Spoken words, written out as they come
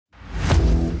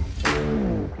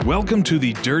Welcome to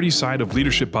the Dirty Side of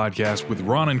Leadership podcast with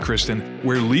Ron and Kristen,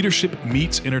 where leadership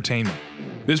meets entertainment.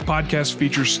 This podcast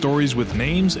features stories with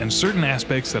names and certain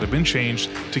aspects that have been changed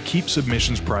to keep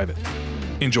submissions private.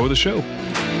 Enjoy the show.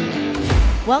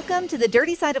 Welcome to the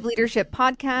Dirty Side of Leadership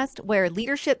podcast, where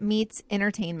leadership meets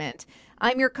entertainment.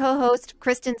 I'm your co-host,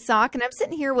 Kristen Sock, and I'm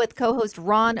sitting here with co-host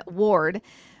Ron Ward,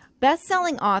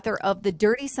 best-selling author of the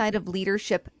Dirty Side of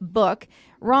Leadership book.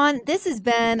 Ron, this has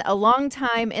been a long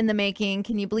time in the making.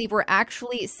 Can you believe we're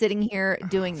actually sitting here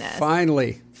doing this?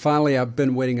 Finally, I've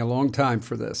been waiting a long time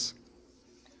for this.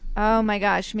 Oh my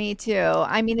gosh, me too.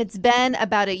 I mean, it's been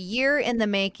about a year in the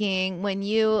making. When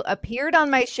you appeared on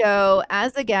my show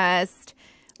as a guest,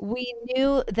 we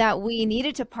knew that we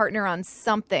needed to partner on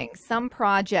something, some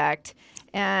project.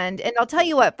 And I'll tell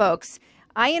you what, folks,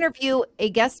 I interview a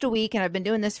guest a week, and I've been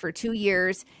doing this for 2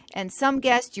 years. And some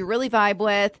guests you really vibe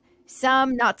with,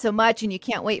 some not so much, and you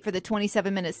can't wait for the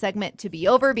 27-minute segment to be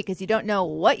over because you don't know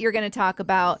what you're going to talk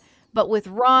about. But with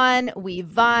Ron, we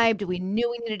vibed, we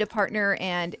knew we needed a partner,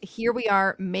 and here we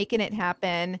are making it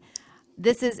happen.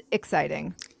 This is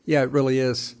exciting. Yeah, it really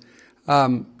is.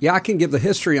 I can give the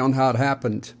history on how it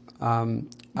happened. I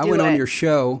went on your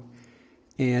show,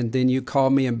 and then you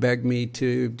called me and begged me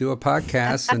to do a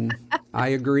podcast, and I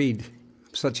agreed.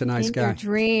 I'm such a nice guy.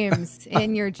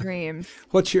 In your dreams.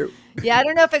 Yeah, I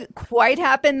don't know if it quite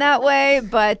happened that way,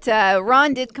 but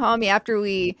Ron did call me after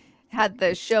we had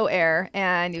the show air,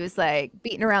 and he was like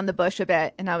beating around the bush a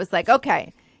bit. And I was like,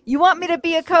 okay, you want me to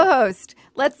be a co-host?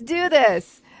 Let's do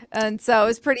this. And so it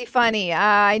was pretty funny.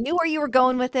 I knew where you were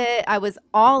going with it. I was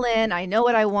all in. I know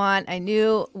what I want. I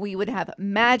knew we would have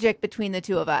magic between the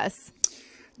two of us.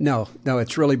 No,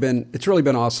 it's really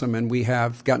been awesome, and we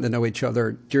have gotten to know each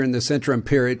other during this interim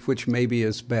period, which maybe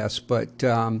is best. But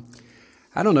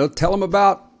I don't know. Tell them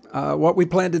about what we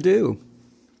plan to do.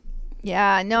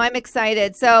 Yeah, no, I'm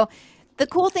excited. So the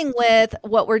cool thing with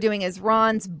what we're doing is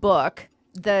Ron's book,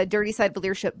 the Dirty Side of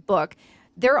Leadership book.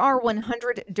 There are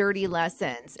 100 dirty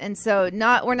lessons. And so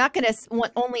we're not going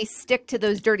to only stick to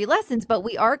those dirty lessons, but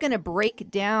we are going to break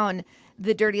down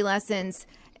the dirty lessons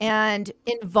and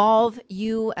involve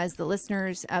you as the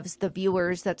listeners, as the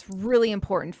viewers. That's really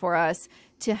important for us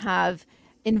to have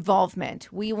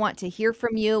involvement. We want to hear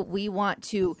from you. We want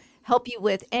to help you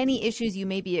with any issues you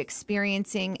may be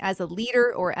experiencing as a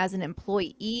leader or as an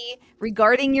employee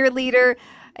regarding your leader,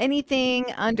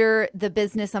 anything under the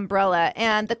business umbrella.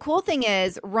 And the cool thing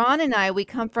is, Ron and I, we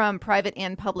come from private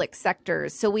and public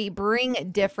sectors. So we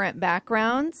bring different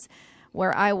backgrounds.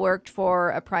 Where I worked for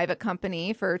a private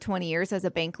company for 20 years as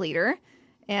a bank leader,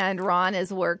 and Ron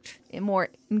has worked more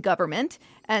in government.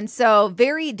 And so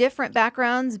very different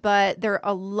backgrounds, but there are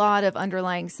a lot of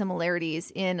underlying similarities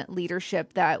in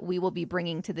leadership that we will be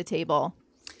bringing to the table.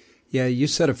 Yeah, you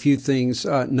said a few things.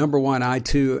 Number one, I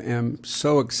too am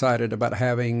so excited about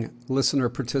having listener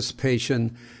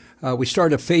participation. We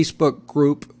started a Facebook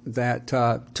group that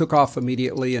took off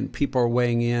immediately, and people are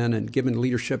weighing in and giving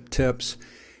leadership tips.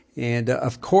 And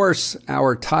of course,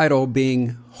 our title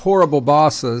being Horrible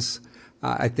Bosses,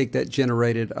 I think that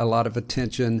generated a lot of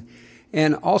attention.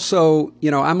 And also,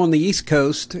 I'm on the East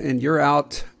Coast and you're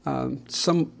out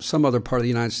some other part of the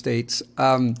United States.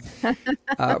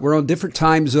 We're on different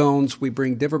time zones. We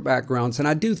bring different backgrounds. And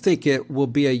I do think it will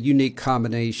be a unique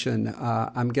combination.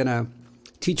 I'm going to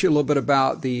teach you a little bit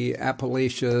about the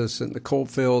Appalachians and the coal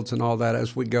fields and all that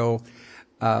as we go.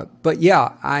 But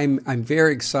yeah, I'm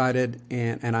very excited,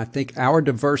 and I think our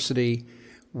diversity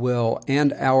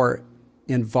and our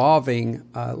involving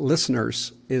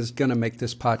listeners is going to make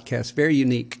this podcast very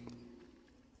unique.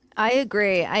 I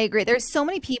agree. There's so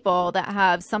many people that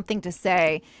have something to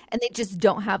say, and they just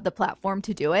don't have the platform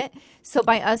to do it. So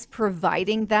by us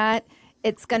providing that,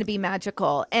 it's going to be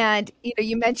magical. And,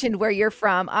 you mentioned where you're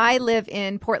from. I live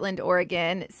in Portland,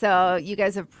 Oregon. So you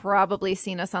guys have probably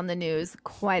seen us on the news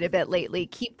quite a bit lately.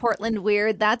 Keep Portland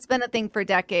weird. That's been a thing for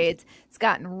decades. It's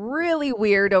gotten really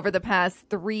weird over the past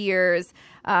 3 years.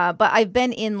 But I've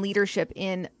been in leadership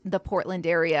in the Portland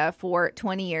area for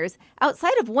 20 years,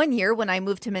 outside of 1 year when I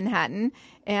moved to Manhattan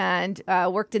and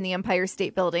worked in the Empire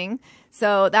State Building.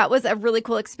 So that was a really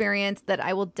cool experience that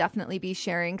I will definitely be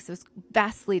sharing, because it was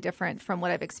vastly different from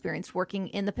what I've experienced working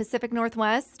in the Pacific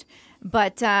Northwest.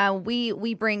 But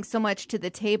we bring so much to the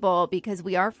table because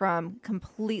we are from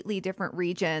completely different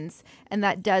regions, and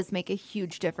that does make a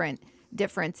huge difference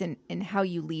in how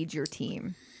you lead your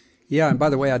team. Yeah, and by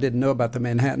the way, I didn't know about the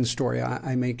Manhattan story.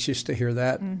 I'm anxious to hear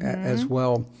that as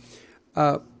well.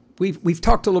 We've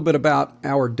talked a little bit about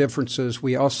our differences.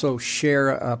 We also share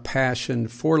a passion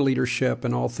for leadership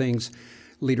and all things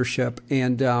leadership.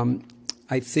 And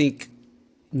I think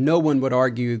no one would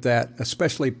argue that,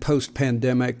 especially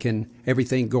post-pandemic and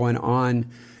everything going on,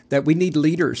 that we need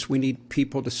leaders. We need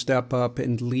people to step up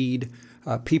and lead.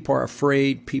 People are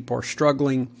afraid. People are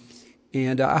struggling.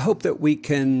 And I hope that we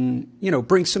can,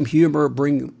 bring some humor,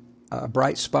 bring a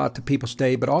bright spot to people's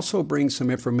day, but also bring some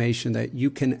information that you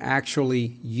can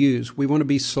actually use. We want to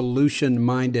be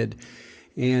solution-minded.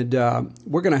 And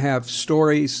we're going to have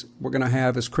stories. We're going to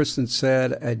have, as Kristen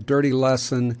said, a dirty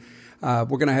lesson. We're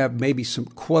going to have maybe some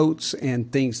quotes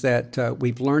and things that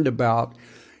we've learned about.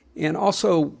 And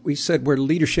also, we said where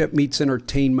leadership meets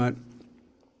entertainment.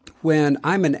 When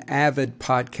I'm an avid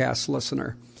podcast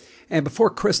listener, and before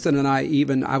Kristen and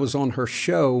I was on her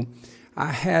show,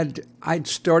 I'd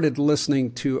started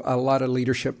listening to a lot of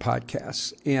leadership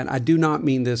podcasts. And I do not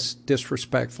mean this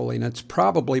disrespectfully. And it's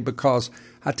probably because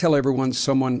I tell everyone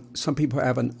some people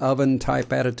have an oven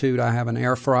type attitude. I have an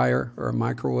air fryer or a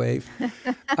microwave.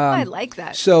 I like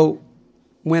that. So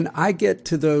when I get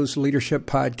to those leadership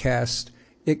podcasts,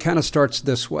 it kind of starts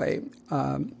this way.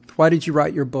 Why did you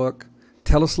write your book?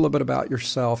 Tell us a little bit about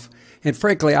yourself. And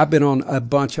frankly, I've been on a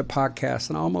bunch of podcasts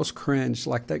and I almost cringe,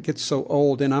 like that gets so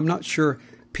old and I'm not sure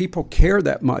people care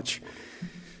that much.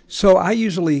 So I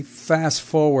usually fast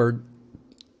forward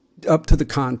up to the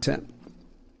content.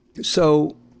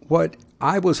 So what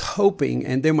I was hoping,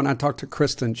 and then when I talked to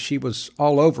Kristen, she was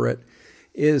all over it,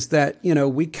 is that,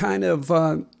 we kind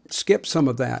of skip some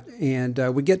of that and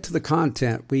we get to the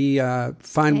content. We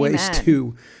find ways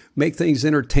to make things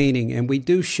entertaining. And we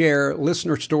do share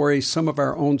listener stories, some of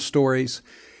our own stories.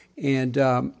 And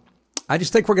I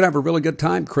just think we're going to have a really good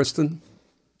time, Kristen.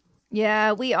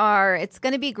 Yeah, we are. It's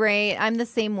going to be great. I'm the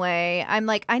same way. I'm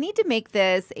like, I need to make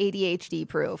this ADHD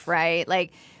proof, right?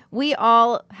 Like, we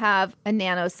all have a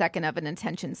nanosecond of an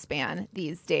attention span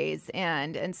these days.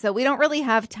 And so we don't really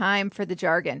have time for the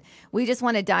jargon. We just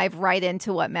want to dive right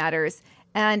into what matters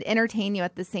and entertain you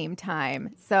at the same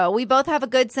time. So we both have a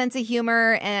good sense of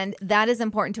humor, and that is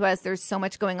important to us. There's so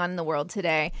much going on in the world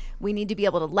today. We need to be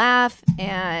able to laugh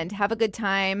and have a good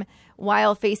time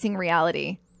while facing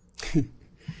reality.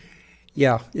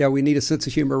 Yeah, we need a sense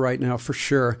of humor right now for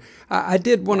sure. I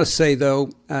did want to say, though,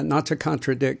 not to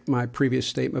contradict my previous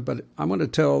statement, but I want to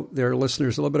tell their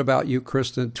listeners a little bit about you,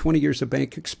 Kristen. 20 years of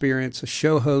bank experience, a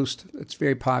show host that's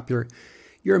very popular.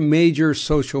 You're a major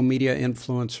social media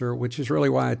influencer, which is really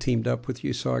why I teamed up with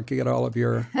you, so I could get all of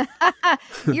your...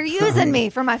 You're using me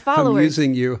for my followers. I'm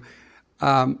using you.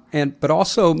 But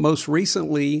also, most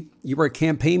recently, you were a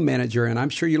campaign manager, and I'm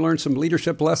sure you learned some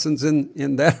leadership lessons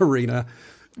in that arena.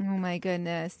 Oh, my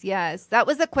goodness. Yes. That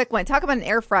was a quick one. Talk about an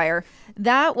air fryer.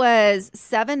 That was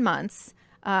 7 months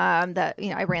that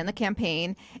I ran the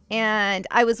campaign, and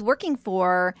I was working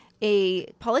for a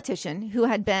politician who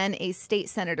had been a state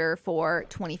senator for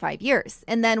 25 years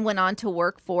and then went on to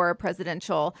work for a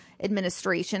presidential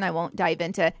administration. I won't dive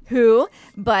into who,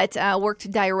 but worked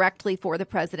directly for the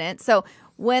president. So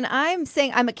when I'm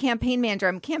saying I'm a campaign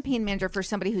manager for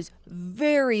somebody who's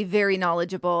very, very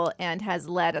knowledgeable and has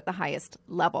led at the highest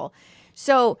level.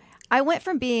 So I went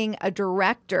from being a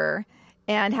director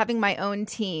and having my own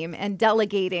team and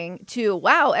delegating to,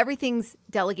 wow, everything's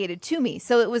delegated to me.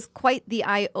 So it was quite the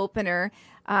eye opener.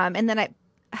 And then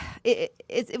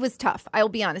it was tough. I'll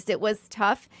be honest. It was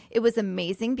tough. It was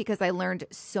amazing because I learned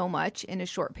so much in a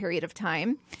short period of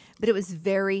time, but it was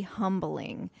very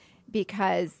humbling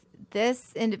because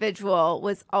this individual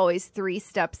was always 3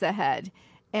 steps ahead.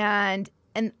 And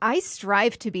I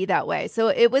strive to be that way. So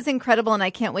it was incredible. And I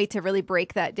can't wait to really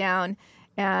break that down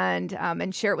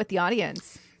and share it with the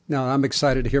audience. No, I'm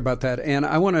excited to hear about that. And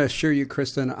I want to assure you,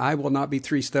 Kristen, I will not be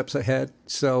 3 steps ahead.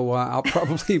 So I'll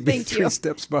probably be 3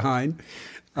 steps behind.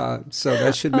 So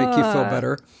that should make you feel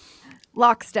better.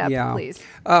 Lockstep, please.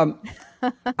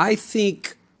 I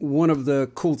think one of the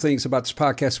cool things about this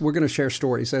podcast, we're going to share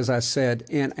stories, as I said.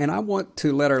 And I want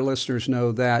to let our listeners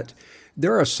know that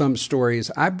there are some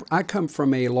stories. I come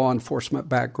from a law enforcement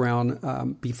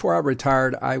background. Before I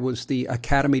retired, I was the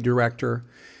academy director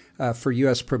for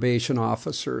U.S. probation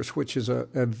officers, which is a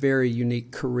very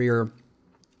unique career.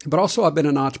 But also I've been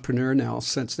an entrepreneur now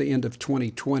since the end of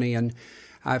 2020. And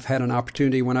I've had an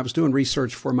opportunity when I was doing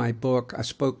research for my book, I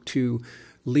spoke to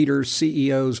leaders,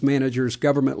 CEOs, managers,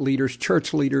 government leaders,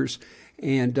 church leaders,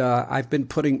 and I've been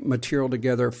putting material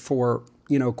together for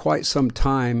quite some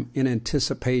time in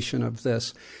anticipation of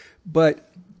this.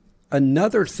 But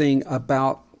another thing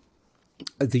about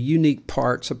the unique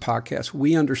parts of podcasts,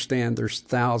 we understand there's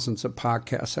thousands of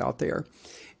podcasts out there.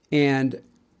 And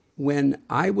when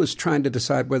I was trying to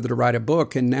decide whether to write a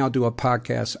book and now do a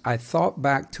podcast, I thought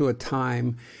back to a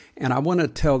time, and I want to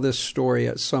tell this story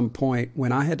at some point,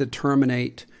 when I had to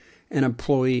terminate an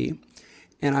employee.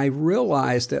 And I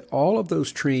realized that all of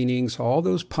those trainings, all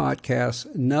those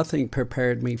podcasts, nothing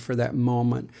prepared me for that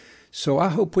moment. So I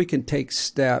hope we can take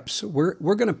steps. We're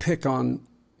going to pick on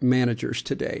managers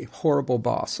today, horrible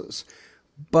bosses.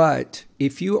 But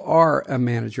if you are a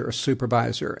manager, a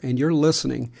supervisor, and you're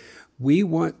listening, we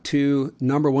want to,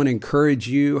 number one, encourage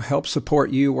you, help support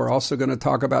you. We're also going to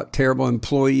talk about terrible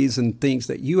employees and things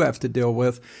that you have to deal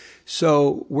with.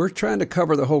 So we're trying to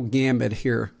cover the whole gambit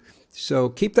here. So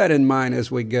keep that in mind as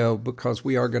we go, because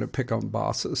we are going to pick on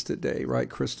bosses today. Right,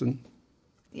 Kristen?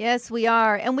 Yes, we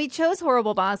are. And we chose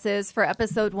horrible bosses for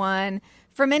episode 1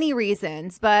 for many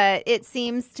reasons, but it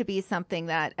seems to be something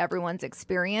that everyone's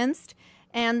experienced.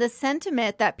 And the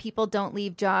sentiment that people don't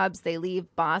leave jobs, they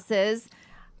leave bosses,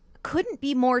 couldn't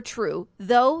be more true,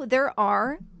 though there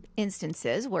are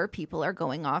instances where people are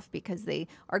going off because they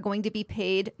are going to be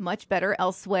paid much better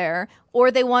elsewhere, or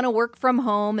they want to work from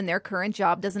home and their current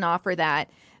job doesn't offer that.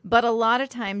 But a lot of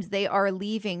times they are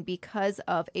leaving because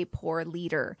of a poor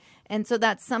leader. And so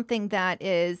that's something that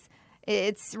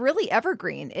it's really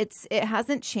evergreen. It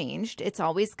hasn't changed. It's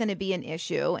always going to be an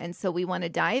issue. And so we want to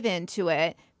dive into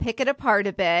it, pick it apart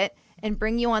a bit, and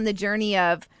bring you on the journey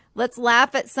of let's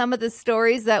laugh at some of the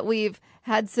stories that we've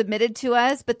had submitted to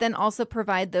us, but then also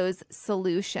provide those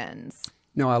solutions.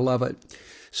 No, I love it.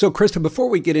 So, Krista, before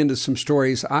we get into some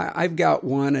stories, I've got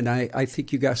one, and I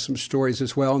think you got some stories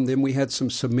as well. And then we had some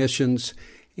submissions.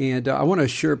 And I want to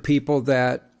assure people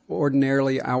that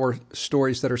ordinarily our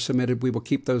stories that are submitted, we will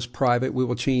keep those private. We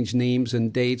will change names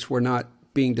and dates. We're not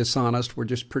being dishonest. We're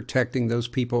just protecting those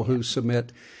people who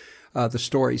submit the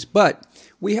stories. But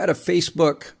we had a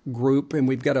Facebook group, and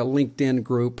we've got a LinkedIn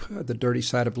group, the Dirty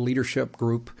Side of Leadership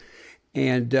group.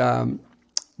 And I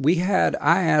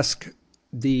asked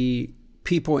the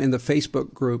people in the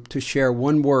Facebook group to share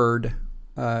one word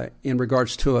in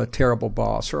regards to a terrible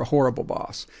boss or a horrible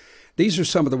boss. These are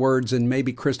some of the words, and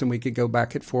maybe, Kristen, we could go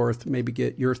back and forth, maybe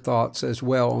get your thoughts as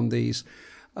well on these.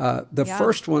 The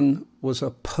first one was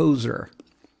a poser.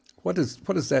 What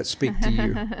does that speak to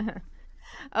you?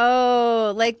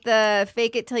 Oh, like the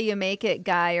fake it till you make it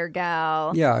guy or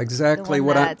gal. Yeah, exactly. The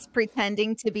one that's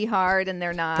pretending to be hard and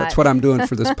they're not. That's what I'm doing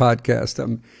for this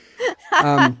podcast.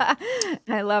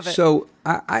 I love it. So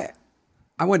I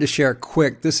wanted to share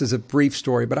this is a brief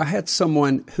story, but I had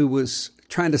someone who was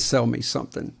trying to sell me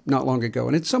something not long ago.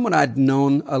 And it's someone I'd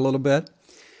known a little bit.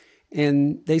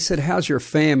 And they said, "How's your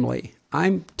family?"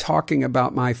 I'm talking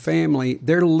about my family.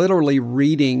 They're literally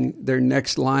reading their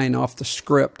next line off the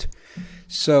script.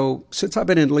 So since I've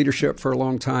been in leadership for a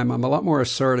long time, I'm a lot more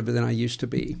assertive than I used to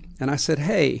be. And I said,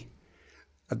 "Hey,"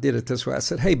 I did it this way. I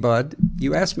said, "Hey, bud,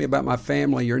 you asked me about my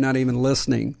family. You're not even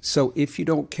listening. So if you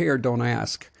don't care, don't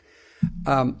ask."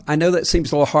 I know that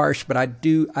seems a little harsh, but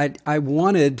I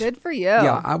wanted... Good for you.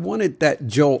 Yeah, I wanted that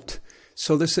jolt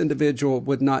so this individual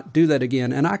would not do that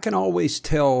again. And I can always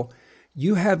tell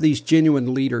you have these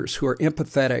genuine leaders who are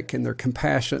empathetic and they're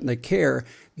compassionate and they care.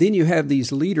 Then you have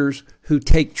these leaders who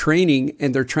take training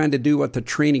and they're trying to do what the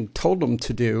training told them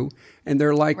to do. And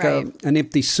they're like an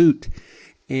empty suit.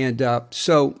 And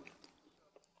so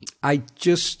I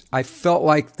felt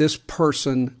like this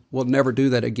person will never do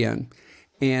that again.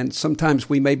 And sometimes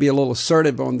we may be a little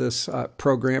assertive on this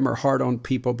program or hard on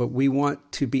people, but we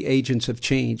want to be agents of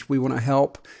change. We want to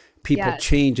help people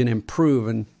change and improve.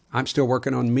 And I'm still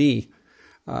working on me.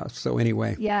 So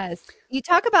anyway. Yes. You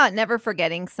talk about never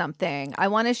forgetting something. I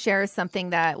want to share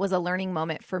something that was a learning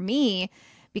moment for me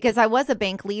because I was a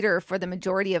bank leader for the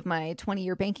majority of my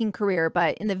 20-year banking career.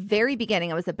 But in the very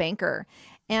beginning, I was a banker.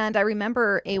 And I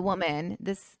remember a woman,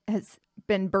 this has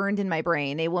been burned in my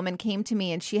brain. A woman came to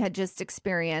me and she had just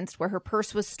experienced where her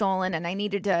purse was stolen and I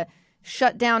needed to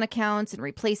shut down accounts and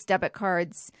replace debit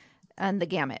cards and the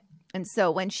gamut. And so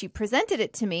when she presented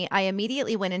it to me, I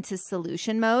immediately went into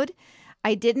solution mode.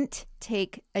 I didn't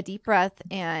take a deep breath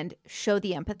and show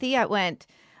the empathy. I went,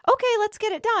 okay, let's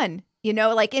get it done. You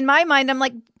know, like in my mind, I'm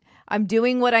like, I'm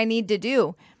doing what I need to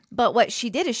do. But what she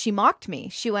did is she mocked me.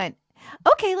 She went,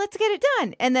 okay, let's get it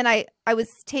done. And then I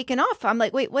was taken off. I'm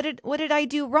like, wait, what did I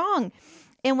do wrong?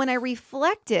 And when I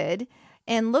reflected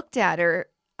and looked at her,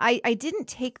 I didn't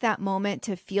take that moment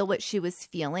to feel what she was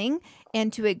feeling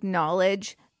and to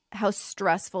acknowledge how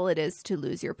stressful it is to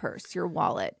lose your purse, your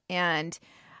wallet. And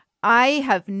I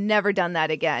have never done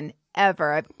that again,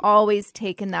 ever. I've always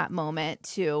taken that moment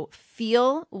to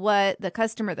feel what the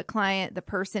customer, the client, the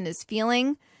person is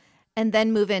feeling, and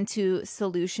then move into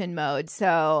solution mode.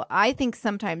 So I think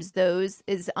sometimes those,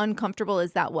 as uncomfortable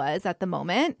as that was at the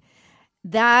moment,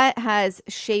 that has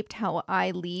shaped how I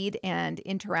lead and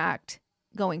interact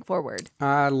going forward.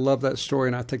 I love that story,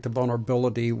 and I think the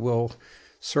vulnerability will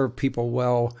serve people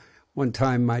well. One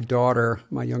time my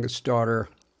youngest daughter,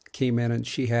 came in and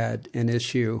she had an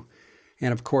issue.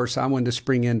 And of course, I wanted to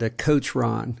spring in to coach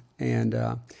Ron. And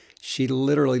she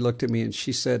literally looked at me and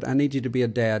she said, "I need you to be a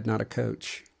dad, not a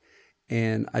coach."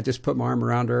 And I just put my arm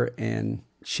around her and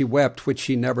she wept, which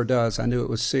she never does. I knew it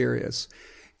was serious.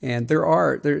 And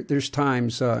there's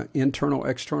times, internal,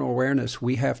 external awareness,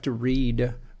 we have to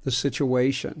read the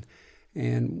situation.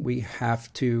 And we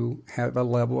have to have a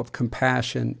level of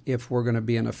compassion if we're going to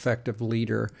be an effective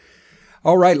leader.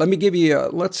 All right, let me give you,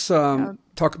 let's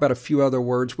talk about a few other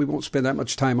words. We won't spend that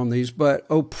much time on these, but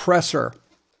oppressor.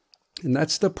 And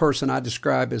that's the person I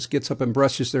describe as gets up and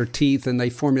brushes their teeth and they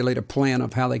formulate a plan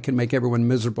of how they can make everyone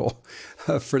miserable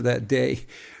for that day.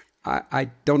 I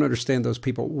don't understand those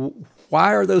people.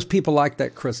 Why are those people like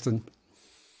that, Kristen?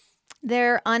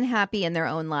 They're unhappy in their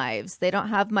own lives. They don't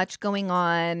have much going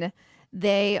on.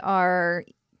 They are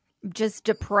just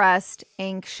depressed,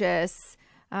 anxious,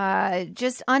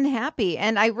 just unhappy.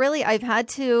 And I've had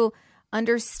to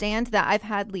understand that. I've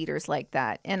had leaders like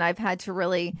that. And I've had to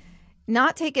really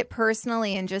not take it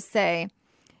personally and just say,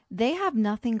 they have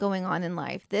nothing going on in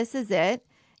life. This is it.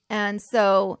 And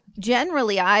so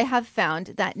generally, I have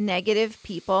found that negative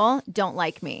people don't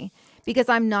like me because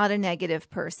I'm not a negative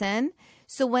person.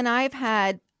 So when I've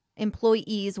had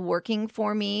employees working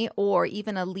for me or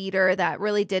even a leader that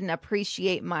really didn't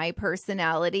appreciate my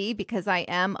personality because I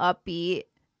am upbeat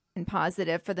and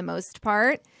positive for the most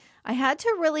part, I had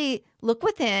to really look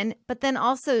within. But then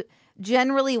also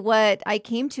generally what I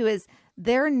came to is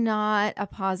they're not a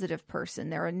positive person.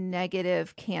 They're a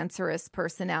negative, cancerous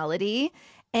personality.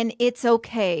 And it's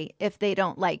okay if they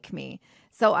don't like me.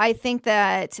 So I think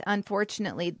that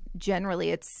unfortunately,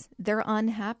 generally they're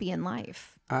unhappy in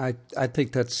life. I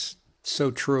think that's so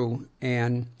true.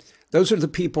 And those are the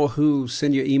people who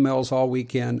send you emails all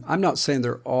weekend. I'm not saying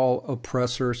they're all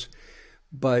oppressors,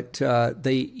 but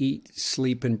they eat,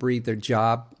 sleep, and breathe their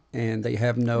job, and they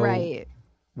have no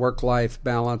work-life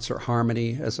balance or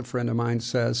harmony, as a friend of mine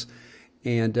says.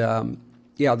 And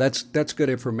yeah, that's good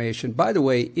information. By the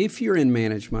way, if you're in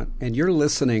management and you're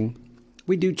listening,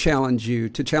 we do challenge you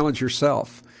to challenge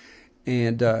yourself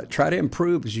and try to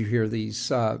improve as you hear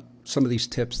these some of these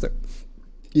tips that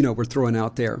we're throwing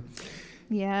out there.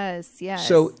 Yes.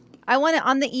 So I want to,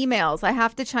 on the emails, I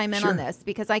have to chime in Sure. on this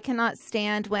because I cannot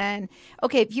stand when,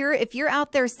 if you're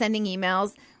out there sending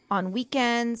emails on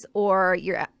weekends or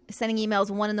you're sending emails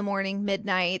 1 a.m,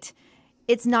 midnight,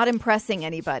 it's not impressing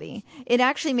anybody. It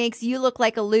actually makes you look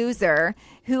like a loser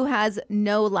who has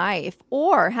no life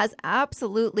or has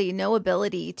absolutely no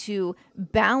ability to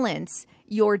balance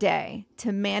your day,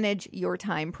 to manage your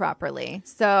time properly.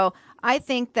 So I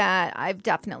think that I've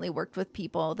definitely worked with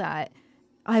people that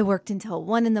I worked until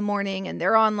 1 a.m. and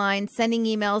they're online sending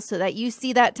emails so that you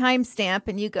see that timestamp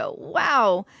and you go,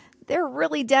 wow, they're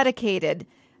really dedicated.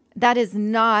 That is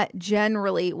not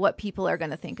generally what people are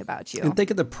going to think about you. And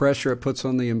think of the pressure it puts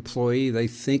on the employee. They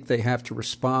think they have to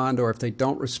respond, or if they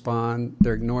don't respond,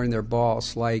 they're ignoring their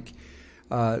boss. Like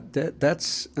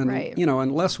that's, Right.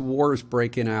 Unless war is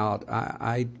breaking out,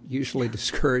 I usually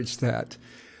discourage that.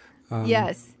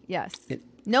 Yes.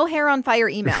 No hair on fire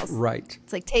emails. Right.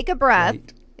 It's like, take a breath.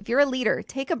 Right. If you're a leader,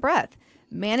 take a breath.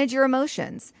 Manage your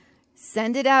emotions.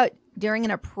 Send it out during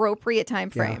an appropriate time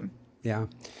frame. Yeah.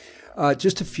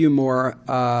 Just a few more.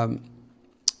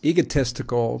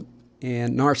 Egotistical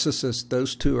and narcissist,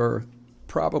 those two are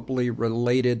probably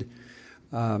related.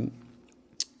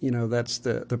 That's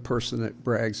the person that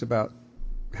brags about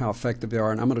how effective they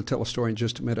are. And I'm going to tell a story in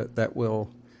just a minute that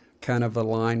will kind of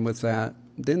align with that.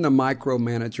 Then the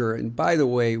micromanager. And by the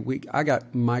way, I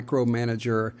got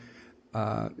micromanager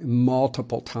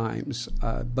multiple times,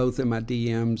 both in my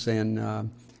DMs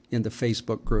and in the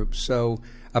Facebook group. So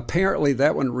apparently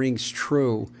that one rings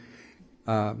true.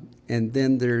 And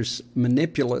then there's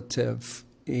manipulative,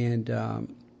 and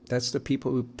that's the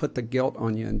people who put the guilt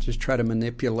on you and just try to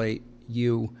manipulate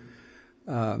you.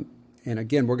 And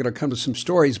again, we're going to come to some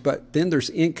stories, but then there's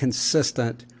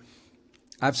inconsistent.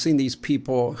 I've seen these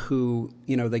people who,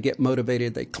 they get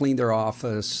motivated, they clean their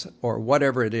office or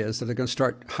whatever it is, that they're going to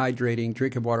start hydrating,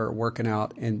 drinking water, or working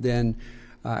out. And then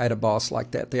I had a boss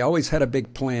like that. They always had a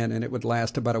big plan, and it would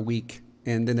last about a week.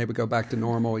 And then they would go back to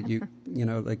normal. You'd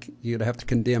have to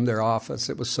condemn their office.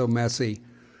 It was so messy.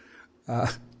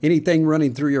 Anything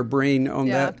running through your brain on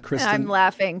that, Kristen? I'm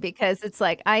laughing because it's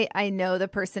like, I know the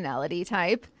personality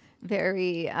type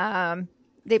very,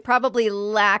 they probably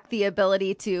lack the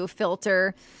ability to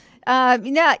filter.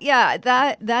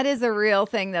 That is a real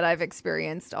thing that I've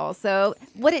experienced also.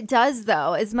 What it does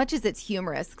though, as much as it's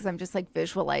humorous, because I'm just like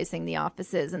visualizing the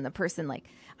offices and the person like,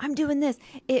 I'm doing this.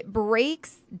 It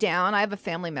breaks down. I have a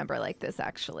family member like this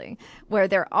actually, where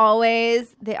they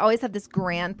always have this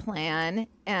grand plan,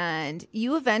 and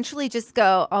you eventually just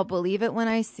go, I'll believe it when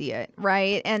I see it,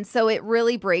 right? And so it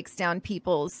really breaks down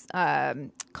people's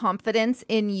confidence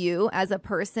in you as a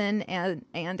person and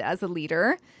as a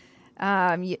leader.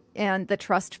 And the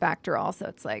trust factor also.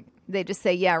 It's like they just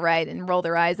say, yeah, right, and roll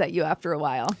their eyes at you after a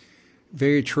while.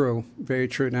 Very true. Very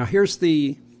true. Now, here's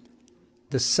the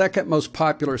second most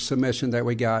popular submission that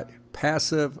we got,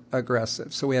 passive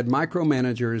aggressive. So we had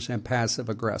micromanagers and passive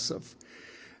aggressive.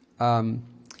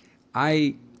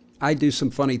 I do some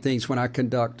funny things when I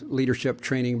conduct leadership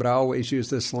training, but I always use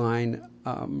this line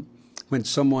when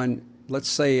someone, let's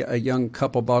say a young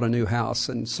couple bought a new house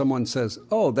and someone says,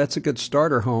 oh, that's a good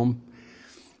starter home.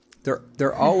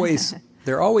 They're always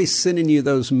sending you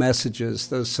those messages,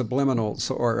 those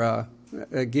subliminals, or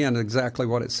again, exactly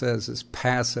what it says is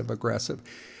passive aggressive.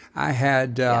 I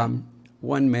had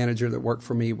one manager that worked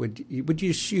for me would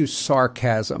just use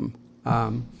sarcasm,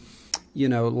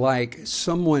 like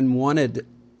someone wanted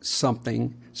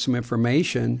something, some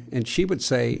information, and she would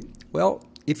say, well,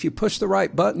 if you push the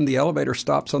right button, the elevator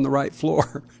stops on the right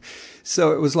floor.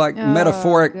 So it was like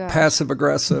metaphoric, passive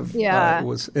aggressive. Yeah. It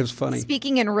was funny.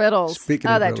 Speaking in riddles.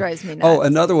 That drives me nuts. Oh,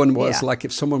 another one was like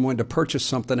if someone wanted to purchase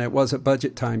something, it wasn't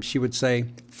budget time, she would say,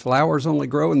 flowers only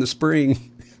grow in the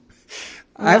spring.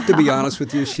 I have to be honest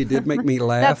with you, she did make me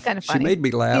laugh. That's kind of funny. She made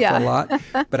me laugh a lot,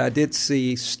 but I did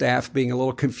see staff being a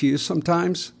little confused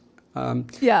sometimes.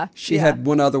 She had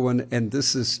one other one, and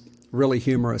this is really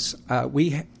humorous.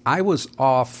 I was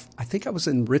off, I think I was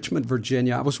in Richmond,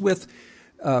 Virginia. I was with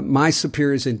my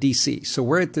superiors in D.C. So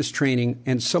we're at this training,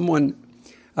 and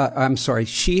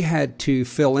she had to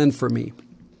fill in for me.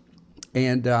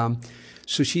 And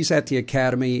so she's at the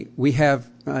academy. We have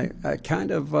a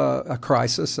kind of a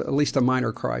crisis, at least a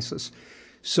minor crisis.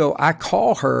 So I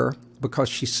call her because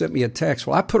she sent me a text.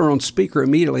 Well, I put her on speaker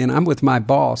immediately, and I'm with my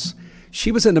boss.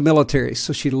 She was in the military,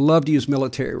 so she loved to use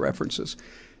military references.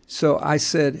 So I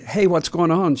said, hey, what's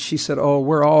going on? She said, oh,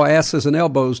 we're all asses and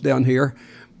elbows down here.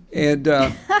 And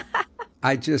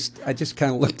I just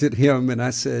kind of looked at him and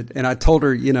I said, and I told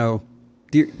her,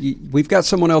 we've got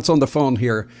someone else on the phone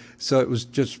here. So it was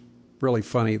just really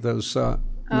funny, those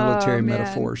military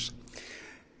metaphors.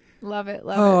 Love it.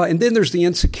 And then there's the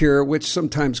insecure, which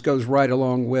sometimes goes right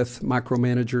along with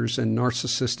micromanagers and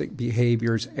narcissistic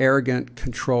behaviors, arrogant,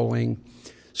 controlling.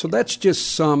 So that's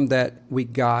just some that we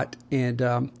got.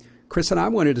 And Chris and I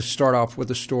wanted to start off with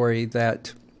a story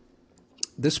that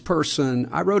this person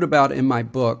I wrote about in my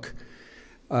book.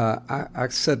 I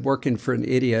said working for an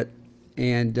idiot,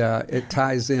 and it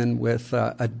ties in with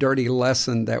a dirty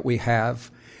lesson that we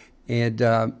have. And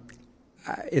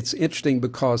it's interesting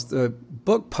because the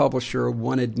book publisher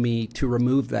wanted me to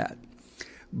remove that,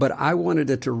 but I wanted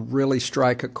it to really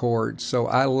strike a chord. So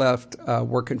I left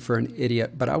working for an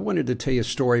idiot, but I wanted to tell you a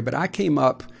story. But I came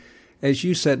up, as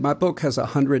you said, my book has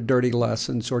 100 dirty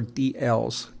lessons, or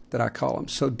DLs that I call them.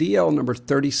 So DL number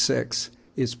 36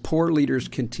 is poor leaders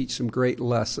can teach some great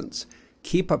lessons.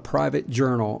 Keep a private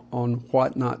journal on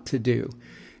what not to do.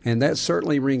 And that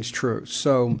certainly rings true.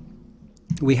 So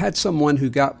we had someone who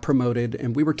got promoted,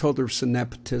 and we were told there was some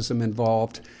nepotism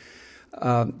involved.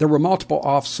 There were multiple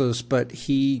offices, but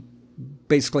he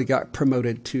basically got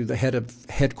promoted to the head of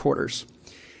headquarters,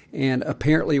 and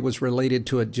apparently it was related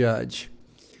to a judge.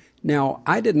 Now,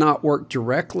 I did not work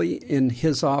directly in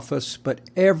his office, but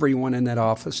everyone in that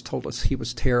office told us he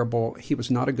was terrible. He was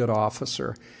not a good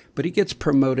officer, but he gets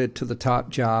promoted to the top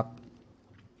job.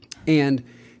 And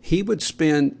he would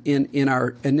spend in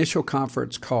our initial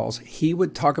conference calls, he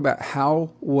would talk about how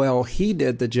well he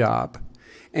did the job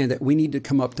and that we need to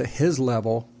come up to his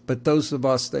level. But those of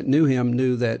us that knew him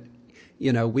knew that,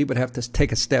 we would have to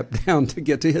take a step down to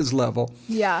get to his level.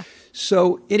 Yeah.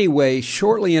 So anyway,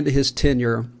 shortly into his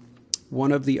tenure,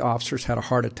 one of the officers had a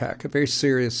heart attack, a very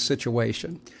serious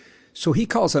situation. So he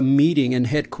calls a meeting in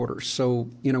headquarters. So,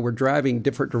 we're driving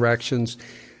different directions.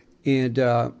 And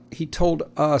he told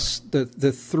us,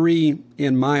 the three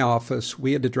in my office,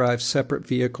 we had to drive separate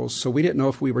vehicles. So we didn't know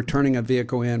if we were turning a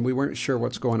vehicle in. We weren't sure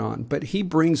what's going on. But he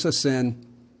brings us in,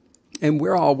 and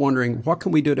we're all wondering, what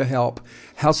can we do to help?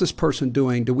 How's this person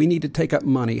doing? Do we need to take up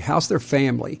money? How's their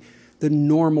family? The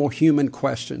normal human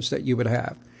questions that you would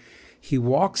have. He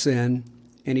walks in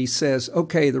and he says,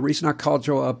 okay, the reason I called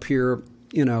you up here,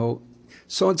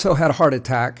 so-and-so had a heart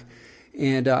attack,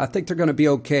 and I think they're going to be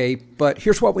okay, but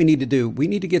here's what we need to do. We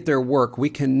need to get their work. We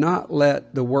cannot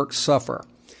let the work suffer.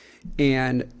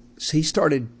 And so he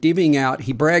started divvying out.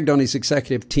 He bragged on his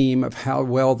executive team of how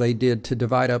well they did to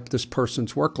divide up this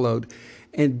person's workload.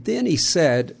 And then he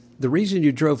said, the reason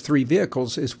you drove 3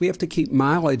 vehicles is we have to keep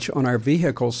mileage on our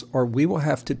vehicles or we will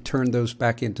have to turn those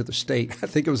back into the state. I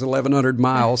think it was 1,100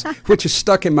 miles, which is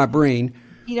stuck in my brain.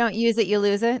 You don't use it, you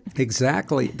lose it.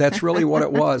 Exactly. That's really what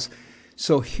it was.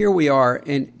 So here we are.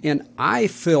 And I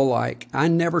feel like I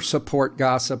never support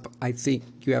gossip. I think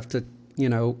you have to,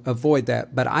 avoid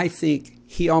that. But I think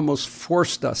he almost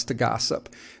forced us to gossip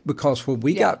because when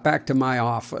we got back to my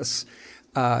office,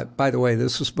 by the way,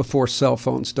 this was before cell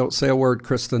phones. Don't say a word,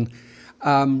 Kristen.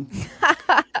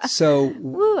 So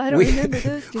Woo, I don't remember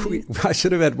those days. I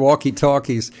should have had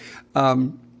walkie-talkies.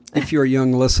 If you're a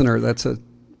young listener, that's a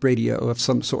radio of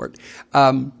some sort.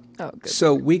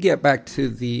 So we get back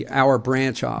to our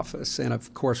branch office, and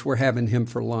of course we're having him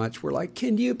for lunch. We're like,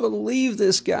 can you believe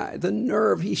this guy? The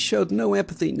nerve. He showed no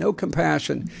empathy, no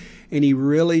compassion. And he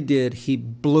really did. He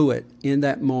blew it in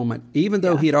that moment. Even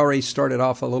though he had already started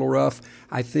off a little rough,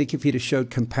 I think if he'd have showed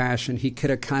compassion, he could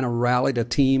have kind of rallied a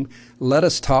team. Let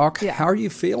us talk. Yeah. How are you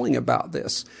feeling about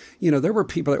this? There were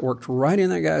people that worked right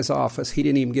in that guy's office. He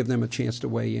didn't even give them a chance to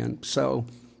weigh in. So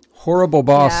horrible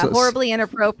bosses. Yeah, horribly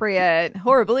inappropriate.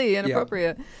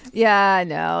 Yeah,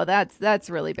 no, that's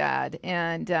really bad.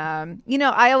 And,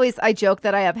 I joke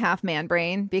that I have half man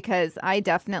brain because I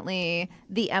definitely,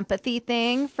 the empathy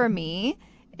thing for me,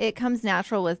 it comes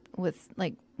natural with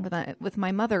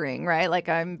my mothering, right? Like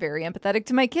I'm very empathetic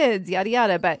to my kids, yada,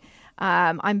 yada, but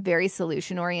I'm very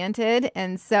solution oriented.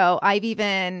 And so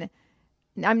I'm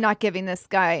not giving this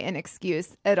guy an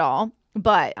excuse at all.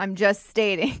 But I'm just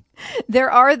stating there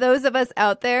are those of us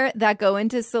out there that go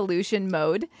into solution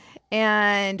mode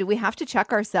and we have to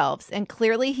check ourselves. And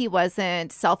clearly he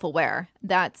wasn't self-aware.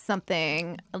 That's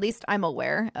something, at least I'm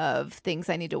aware of things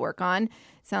I need to work on.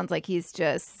 Sounds like he's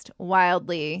just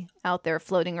wildly out there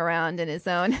floating around in his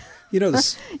own,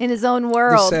 in his own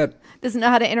world. Doesn't know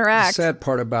how to interact. The sad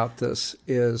part about this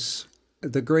is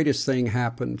the greatest thing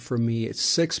happened for me. It's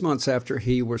 6 months after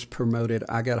he was promoted.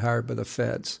 I got hired by the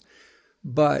feds.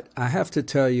 But I have to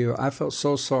tell you, I felt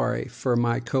so sorry for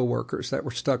my coworkers that were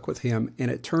stuck with him.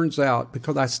 And it turns out,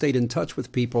 because I stayed in touch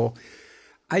with people,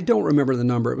 I don't remember the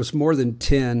number. It was more than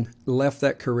 10 left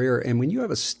that career. And when you have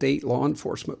a state law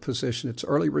enforcement position, it's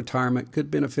early retirement,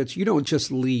 good benefits. You don't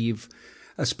just leave,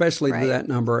 especially to that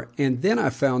number. And then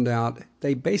I found out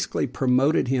they basically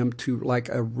promoted him to like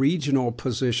a regional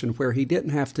position where he didn't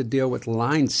have to deal with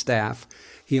line staff.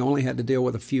 He only had to deal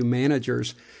with a few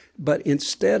managers. But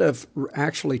instead of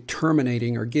actually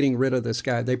terminating or getting rid of this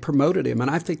guy, they promoted him. And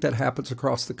I think that happens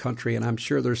across the country. And I'm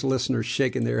sure there's listeners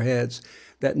shaking their heads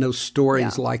that know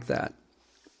stories like that.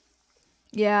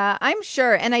 Yeah, I'm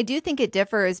sure. And I do think it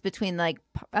differs between like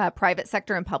private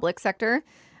sector and public sector.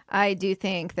 I do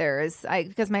think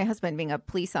because my husband being a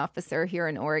police officer here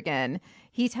in Oregon,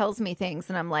 he tells me things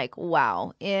and I'm like,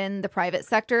 wow, in the private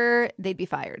sector, they'd be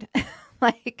fired.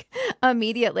 Like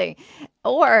immediately.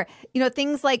 Or,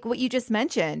 things like what you just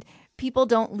mentioned, people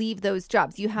don't leave those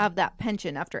jobs. You have that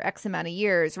pension after X amount of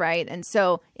years, right? And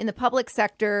so in the public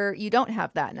sector, you don't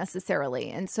have that necessarily.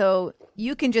 And so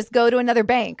you can just go to another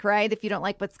bank, right? If you don't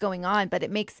like what's going on. But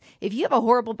if you have a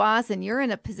horrible boss and you're in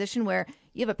a position where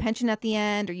you have a pension at the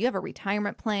end or you have a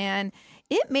retirement plan,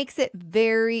 it makes it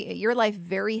your life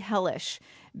very hellish.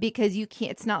 Because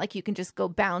it's not like you can just go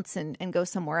bounce and go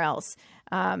somewhere else.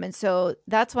 And so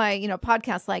that's why,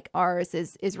 podcasts like ours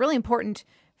is really important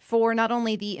for not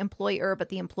only the employer, but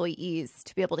the employees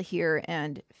to be able to hear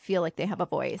and feel like they have a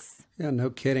voice. Yeah, no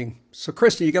kidding. So,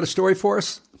 Kristen, you got a story for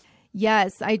us?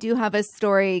 Yes, I do have a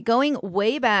story going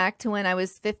way back to when I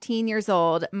was 15 years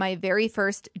old, my very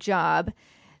first job.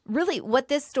 Really, what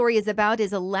this story is about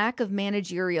is a lack of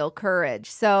managerial courage.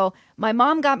 So my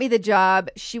mom got me the job.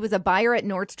 She was a buyer at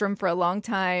Nordstrom for a long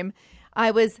time.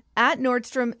 I was at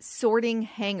Nordstrom sorting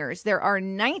hangers. There are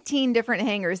 19 different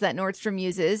hangers that Nordstrom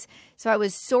uses. So I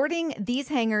was sorting these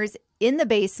hangers in the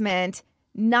basement.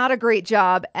 Not a great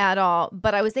job at all,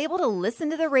 but I was able to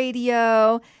listen to the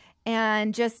radio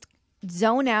and just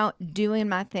zone out doing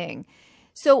my thing.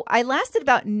 So I lasted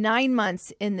about 9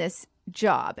 months in this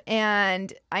job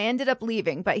and I ended up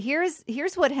leaving. But here's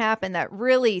what happened that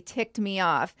really ticked me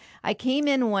off. I came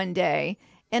in one day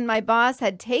and my boss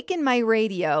had taken my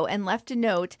radio and left a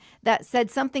note that said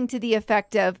something to the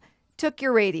effect of, took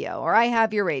your radio, or I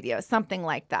have your radio, something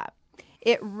like that.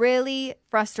 It really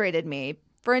frustrated me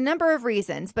for a number of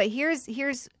reasons, but here's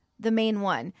the main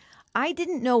one. I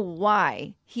didn't know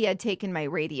why he had taken my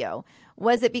radio.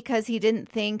 Was it because he didn't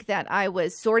think that I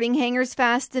was sorting hangers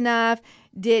fast enough?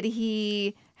 Did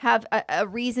he have a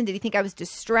reason? Did he think I was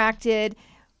distracted?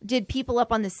 Did people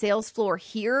up on the sales floor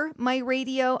hear my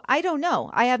radio? I don't know.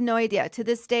 I have no idea. To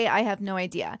this day, I have no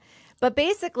idea. But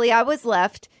basically, I was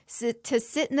left to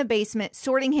sit in the basement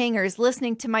sorting hangers,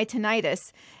 listening to my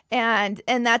tinnitus, and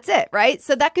that's it, right?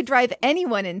 So that could drive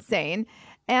anyone insane.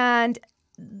 And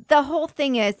the whole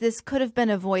thing is, this could have been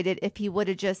avoided if he would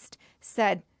have just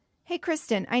said, "Hey,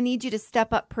 Kristen, I need you to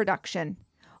step up production,"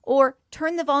 or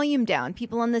 "Turn the volume down.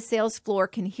 People on the sales floor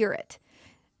can hear it."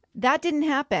 That didn't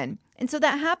happen. And so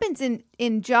that happens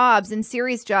in jobs, in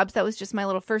serious jobs. That was just my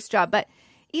little first job. But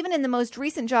even in the most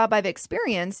recent job I've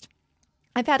experienced,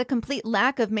 I've had a complete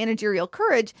lack of managerial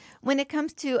courage when it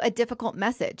comes to a difficult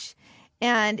message.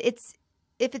 And if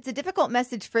it's a difficult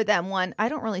message for them, one, I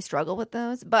don't really struggle with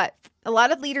those, but a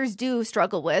lot of leaders do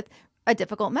struggle with a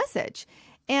difficult message.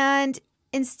 And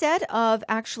instead of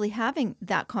actually having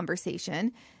that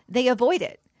conversation, they avoid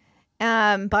it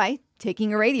by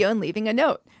taking a radio and leaving a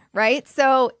note, right?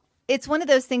 So it's one of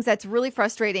those things that's really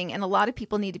frustrating, and a lot of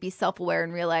people need to be self-aware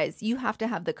and realize you have to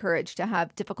have the courage to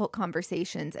have difficult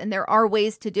conversations, and there are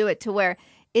ways to do it to where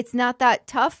it's not that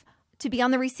tough to be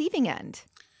on the receiving end.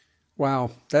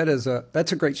 Wow, that's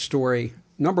a great story.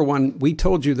 Number one, we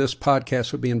told you this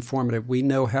podcast would be informative. We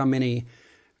know how many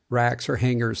racks or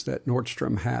hangers that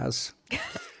Nordstrom has.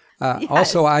 Yes,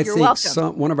 also, I you're think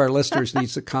welcome. one of our listeners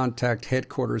needs to contact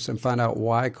headquarters and find out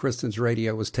why Kristen's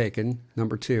radio was taken.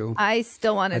 Number two, I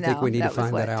still want to know. I think we need to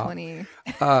find that out. 20...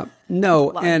 No,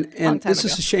 long and time this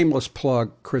is ago. a shameless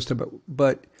plug, Krista,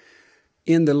 but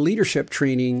in the leadership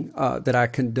training that I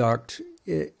conduct,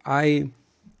 I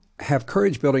have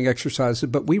courage building exercises,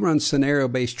 but we run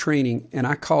scenario-based training, and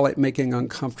I call it making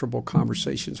uncomfortable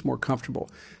conversations more comfortable.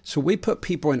 So we put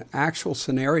people in actual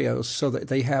scenarios so that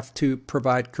they have to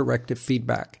provide corrective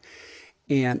feedback.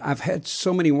 And I've had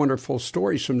so many wonderful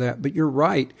stories from that, but you're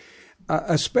right.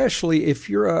 Especially if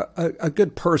you're a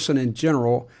good person in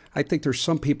general, I think there's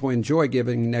some people who enjoy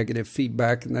giving negative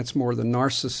feedback, and that's more the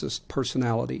narcissist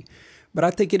personality. But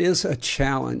I think it is a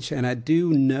challenge, and I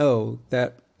do know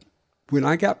that when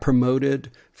I got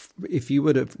promoted, if you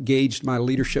would have gauged my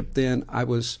leadership then, I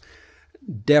was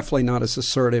definitely not as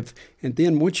assertive. And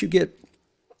then once you get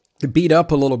beat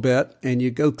up a little bit and you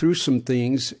go through some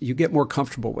things, you get more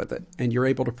comfortable with it, and you're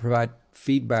able to provide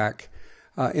feedback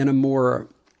in a more,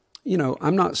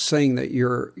 I'm not saying that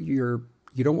you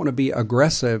don't want to be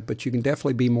aggressive, but you can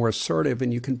definitely be more assertive,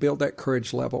 and you can build that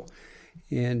courage level.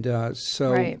 And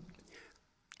so, right.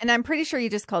 And I'm pretty sure you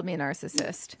just called me a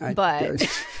narcissist, but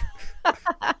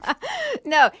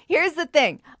no, here's the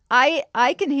thing.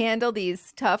 I can handle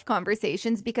these tough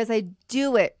conversations because I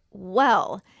do it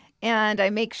well. And I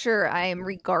make sure I am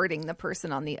regarding the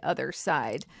person on the other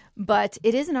side. But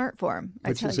it is an art form.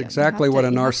 Which is exactly what a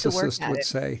narcissist would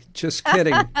say. Just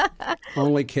kidding.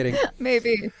 Only kidding.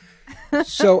 Maybe.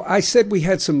 So I said we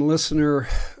had some listener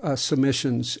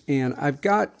submissions, and I've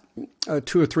got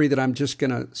 2 or 3 that I'm just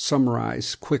going to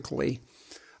summarize quickly.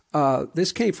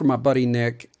 This came from my buddy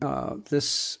Nick.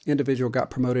 This individual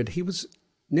got promoted.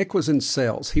 Nick was in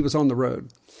sales. He was on the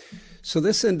road. So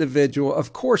this individual,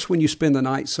 of course, when you spend the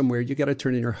night somewhere, you got to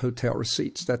turn in your hotel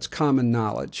receipts. That's common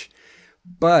knowledge.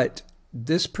 But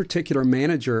this particular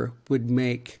manager would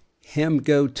make him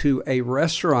go to a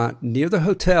restaurant near the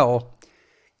hotel,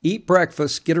 eat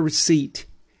breakfast, get a receipt,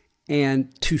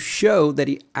 and to show that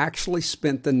he actually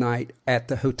spent the night at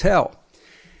the hotel.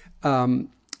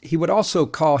 He would also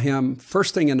call him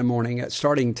first thing in the morning at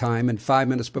starting time and 5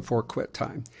 minutes before quit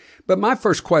time. But my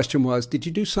first question was, did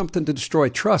you do something to destroy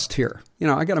trust here?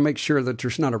 I got to make sure that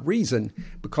there's not a reason,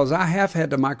 because I have had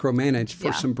to micromanage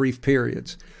for some brief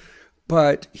periods.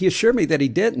 But he assured me that he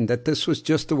didn't, that this was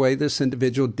just the way this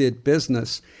individual did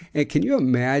business. And can you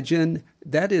imagine?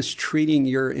 That is treating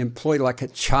your employee like a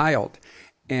child.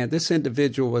 And this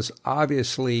individual was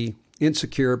obviously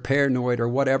insecure, paranoid, or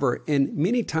whatever. And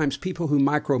many times people who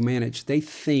micromanage, they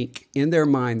think in their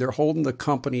mind they're holding the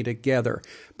company together.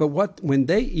 But when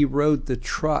they erode the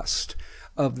trust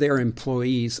of their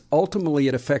employees, ultimately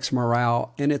it affects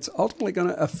morale, and it's ultimately going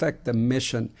to affect the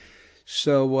mission.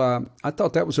 So I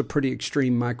thought that was a pretty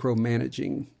extreme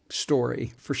micromanaging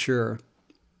story for sure.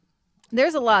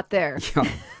 There's a lot there.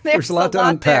 Yeah, there's a lot to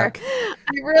unpack. There.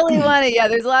 I really want to. Yeah,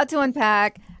 there's a lot to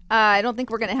unpack. I don't think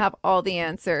we're going to have all the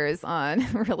answers on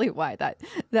really why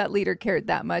that leader cared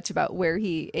that much about where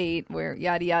he ate, where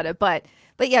yada yada. But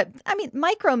yeah, I mean,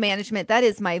 micromanagement, that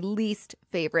is my least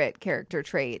favorite character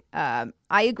trait. I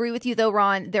agree with you though,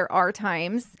 Ron. There are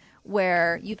times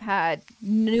where you've had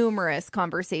numerous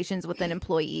conversations with an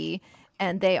employee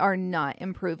and they are not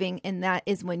improving, and that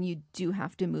is when you do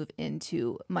have to move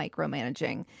into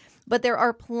micromanaging. But there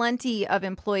are plenty of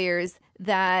employers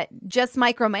that just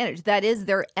micromanage. That is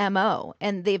their MO,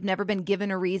 and they've never been given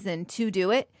a reason to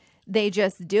do it. They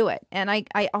just do it. And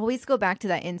I always go back to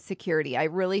that insecurity. I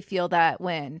really feel that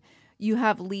when you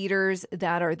have leaders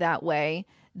that are that way,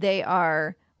 they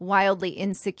are wildly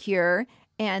insecure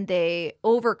and they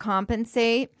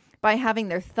overcompensate by having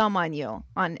their thumb on you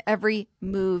on every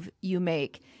move you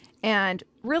make. And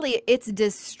really, it's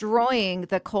destroying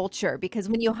the culture, because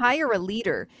when you hire a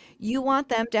leader, you want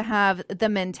them to have the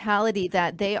mentality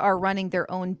that they are running their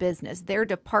own business. Their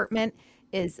department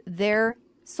is their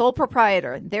sole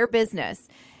proprietor, their business.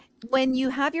 When you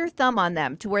have your thumb on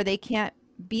them to where they can't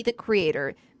be the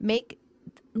creator, make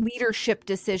leadership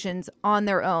decisions on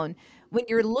their own, when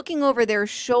you're looking over their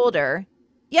shoulder,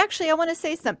 I want to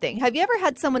say something. Have you ever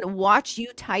had someone watch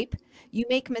you type? You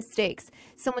make mistakes.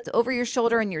 Someone's over your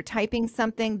shoulder and you're typing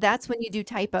something. That's when you do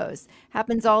typos.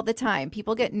 Happens all the time.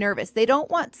 People get nervous. They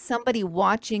don't want somebody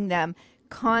watching them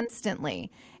constantly.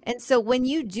 And so when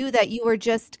you do that, you are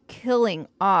just killing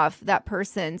off that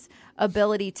person's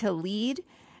ability to lead,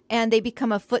 and they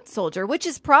become a foot soldier, which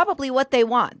is probably what they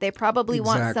want. They probably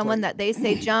want someone that they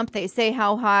say jump, they say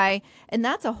how high, and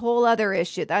that's a whole other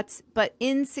issue. But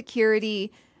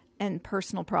insecurity and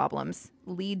personal problems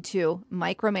lead to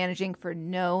micromanaging for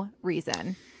no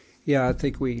reason. Yeah, I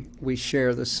think we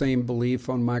share the same belief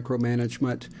on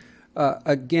micromanagement.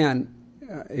 Again,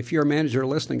 if you're a manager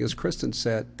listening, as Kristen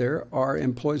said, there are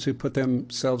employees who put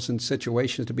themselves in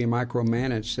situations to be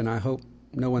micromanaged, and I hope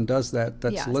no one does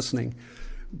that's listening.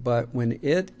 But when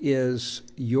it is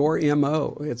your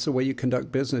MO, it's the way you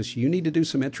conduct business, you need to do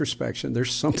some introspection.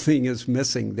 There's something is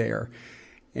missing there.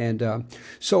 And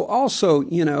so also,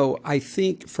 I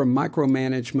think from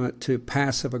micromanagement to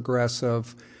passive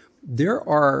aggressive, there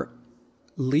are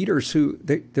leaders who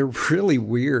they're really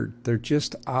weird. They're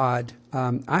just odd.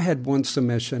 I had one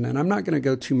submission, and I'm not going to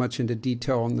go too much into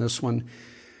detail on this one,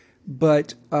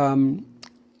 but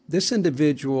this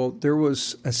individual, there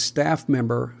was a staff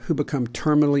member who became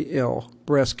terminally ill,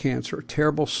 breast cancer,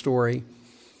 terrible story.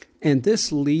 And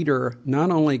this leader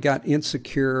not only got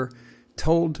insecure,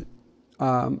 told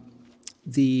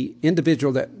the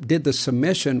individual that did the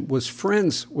submission was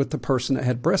friends with the person that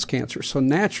had breast cancer. So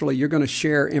naturally, you're going to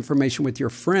share information with your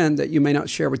friend that you may not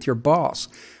share with your boss.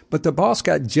 But the boss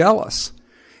got jealous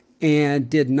and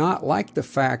did not like the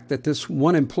fact that this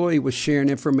one employee was sharing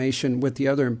information with the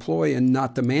other employee and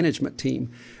not the management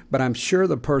team. But I'm sure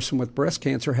the person with breast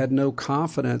cancer had no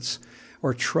confidence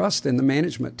or trust in the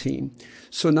management team.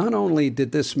 So not only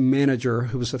did this manager,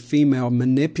 who was a female,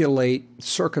 manipulate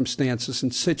circumstances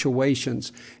and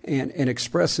situations and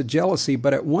express a jealousy,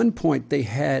 but at one point they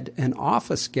had an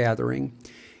office gathering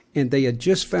and they had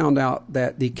just found out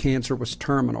that the cancer was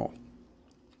terminal.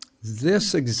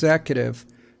 This executive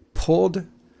pulled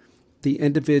the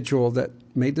individual that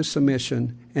made the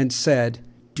submission and said,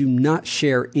 "Do not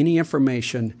share any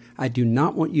information. I do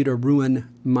not want you to ruin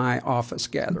my office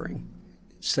gathering."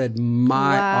 Said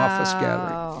my office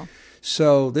gathering.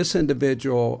 So this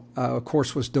individual, of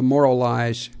course, was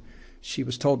demoralized. She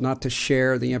was told not to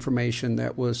share the information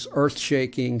that was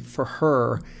earth-shaking for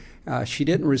her. She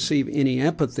didn't receive any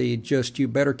empathy, just you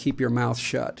better keep your mouth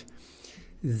shut.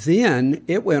 Then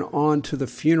it went on to the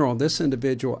funeral. This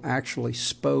individual actually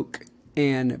spoke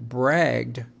and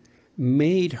bragged,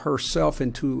 made herself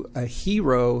into a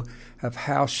hero of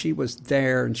how she was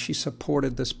there and she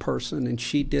supported this person and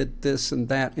she did this and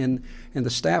that, and the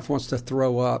staff wants to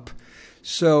throw up.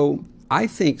 So I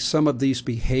think some of these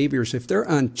behaviors, if they're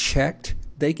unchecked,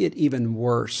 they get even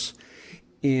worse.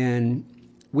 And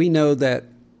we know that,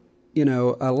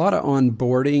 a lot of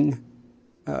onboarding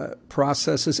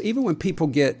processes, even when people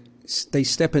they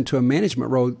step into a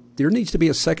management role, there needs to be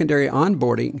a secondary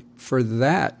onboarding for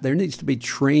that. There needs to be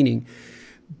training.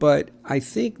 But I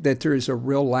think that there is a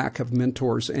real lack of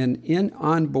mentors. And in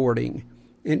onboarding,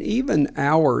 and even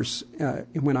ours,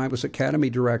 when I was academy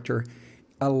director,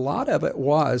 a lot of it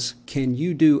was, can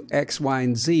you do X, Y,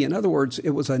 and Z? In other words,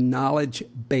 it was a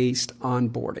knowledge-based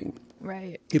onboarding.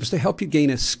 Right. It was to help you gain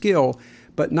a skill,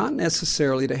 but not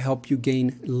necessarily to help you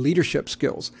gain leadership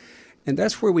skills. And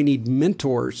that's where we need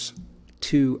mentors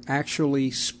to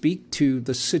actually speak to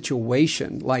the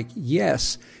situation. Like,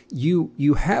 yes,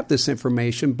 you have this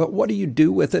information, but what do you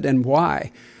do with it and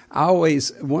why?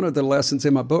 One of the lessons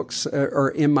in my books or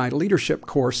in my leadership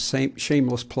course,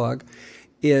 shameless plug,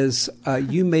 is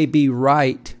you may be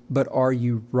right, but are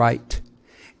you right?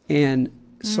 And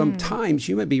sometimes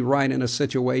you may be right in a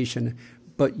situation,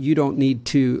 but you don't need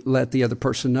to let the other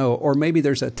person know. Or maybe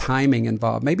there's a timing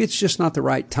involved. Maybe it's just not the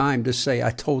right time to say,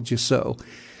 I told you so.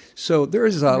 So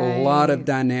there's a lot of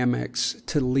dynamics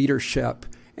to leadership,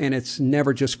 and it's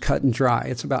never just cut and dry.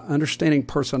 It's about understanding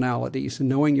personalities,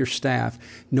 knowing your staff,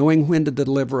 knowing when to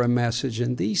deliver a message.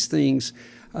 And these things,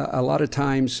 a lot of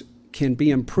times can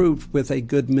be improved with a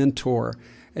good mentor,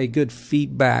 a good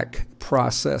feedback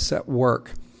process at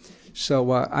work.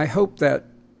 So I hope that,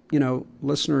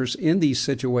 listeners in these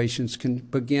situations can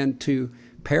begin to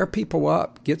pair people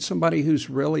up, get somebody who's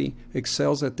really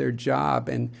excels at their job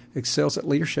and excels at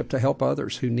leadership to help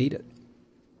others who need it.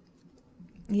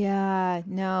 Yeah,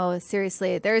 no,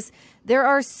 seriously. There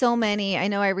are so many. I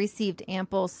know I received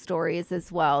ample stories as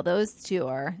well. Those two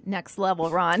are next level,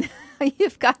 Ron.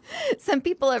 You've got some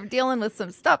people are dealing with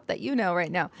some stuff that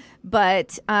right now.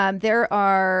 But there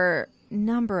are a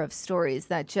number of stories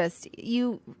that just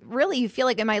you feel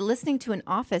like, am I listening to an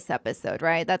Office episode,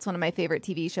 right? That's one of my favorite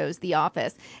TV shows, The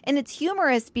Office. And it's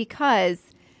humorous because,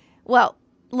 well,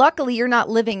 luckily, you're not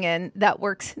living in that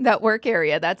work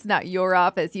area. That's not your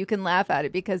office. You can laugh at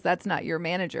it because that's not your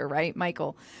manager, right,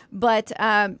 Michael? But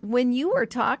when you were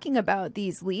talking about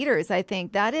these leaders, I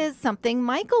think that is something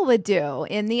Michael would do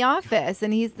in the office.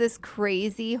 And he's this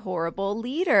crazy, horrible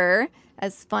leader,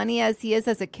 as funny as he is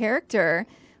as a character.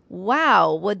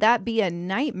 Wow, would that be a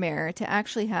nightmare to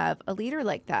actually have a leader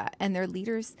like that? And there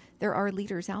are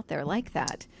leaders out there like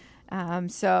that.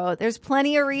 So there's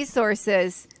plenty of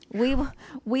resources. We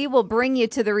will bring you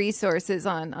to the resources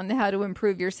on how to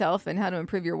improve yourself and how to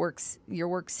improve your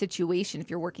work situation if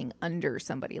you're working under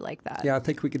somebody like that. Yeah, I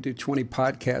think we could do 20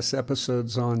 podcast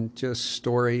episodes on just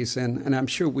stories, and I'm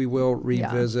sure we will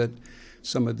revisit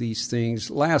some of these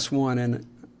things. Last one, and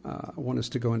I want us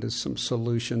to go into some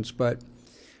solutions, but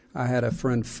I had a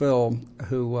friend, Phil,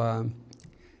 who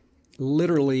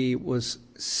literally was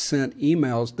sent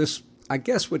emails. This, I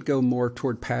guess, would go more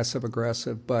toward passive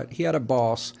aggressive, but he had a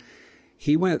boss.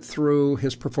 He went through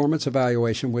his performance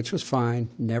evaluation, which was fine,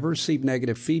 never received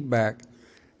negative feedback.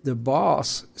 The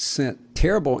boss sent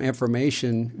terrible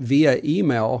information via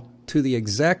email to the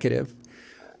executive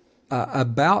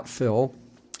about Phil,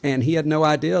 and he had no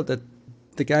idea that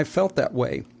the guy felt that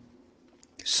way.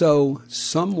 So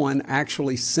someone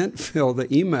actually sent Phil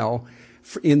the email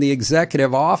in the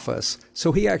executive office,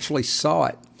 so he actually saw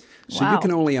it. So you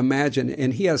can only imagine,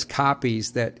 and he has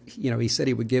copies that, he said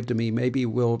he would give to me. Maybe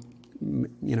we'll,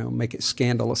 make it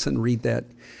scandalous and read that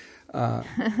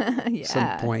at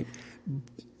some point.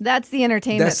 That's the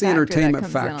entertainment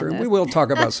factor. And we will talk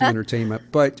about some entertainment.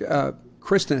 But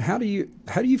Kristen, how do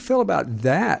you feel about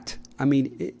that? I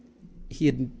mean, he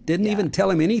didn't even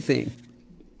tell him anything.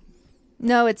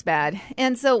 No, it's bad.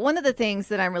 And so one of the things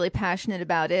that I'm really passionate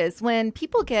about is when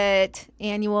people get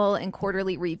annual and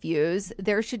quarterly reviews,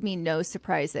 there should be no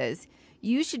surprises.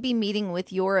 You should be meeting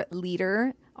with your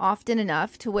leader often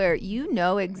enough to where you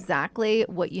know exactly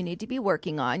what you need to be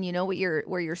working on. You know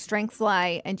where your strengths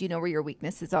lie, and you know where your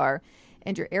weaknesses are,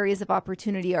 and your areas of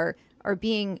opportunity are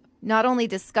being not only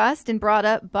discussed and brought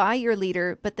up by your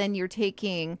leader, but then you're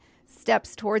taking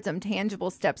steps towards them, tangible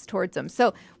steps towards them.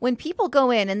 So when people go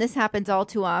in, and this happens all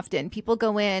too often, people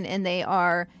go in and they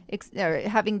are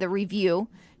having the review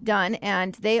done,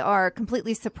 and they are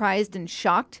completely surprised and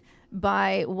shocked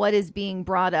by what is being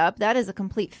brought up. That is a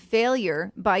complete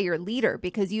failure by your leader,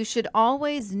 because you should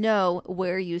always know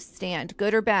where you stand,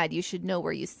 good or bad. You should know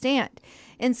where you stand.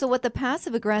 And so what the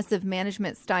passive aggressive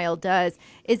management style does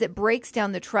is it breaks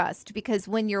down the trust, because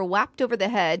when you're whacked over the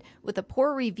head with a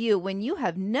poor review, when you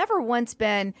have never once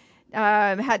been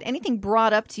had anything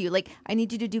brought up to you, like, I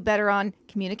need you to do better on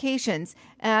communications.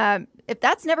 If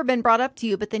that's never been brought up to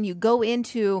you, but then you go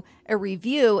into a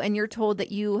review and you're told that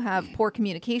you have poor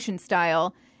communication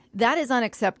style, that is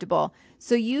unacceptable.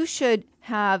 So you should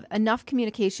have enough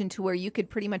communication to where you could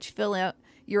pretty much fill out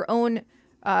your own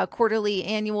quarterly,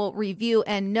 annual review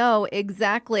and know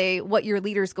exactly what your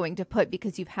leader's going to put,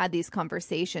 because you've had these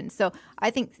conversations. So I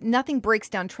think nothing breaks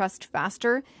down trust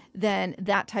faster than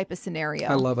that type of scenario.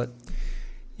 I love it.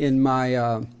 In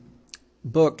my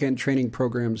book and training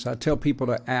programs, I tell people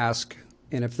to ask,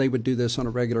 and if they would do this on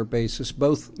a regular basis,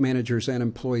 both managers and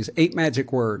employees, 8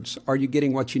 magic words. Are you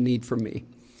getting what you need from me?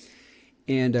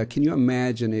 And can you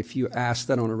imagine if you asked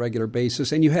that on a regular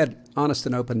basis and you had honest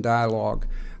and open dialogue?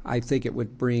 I think it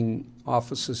would bring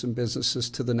offices and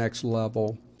businesses to the next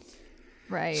level.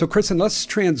 Right. So, Kristen, let's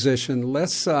transition.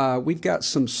 We've got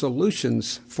some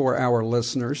solutions for our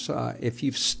listeners. If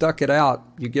you've stuck it out,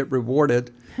 you get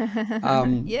rewarded.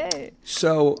 Yay.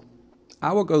 So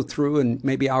I will go through, and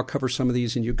maybe I'll cover some of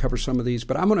these and you cover some of these,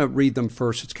 but I'm going to read them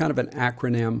first. It's kind of an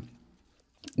acronym.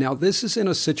 Now, this is in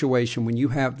a situation when you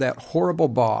have that horrible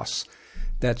boss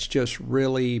that's just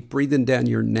really breathing down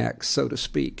your neck, so to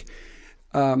speak.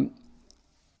 You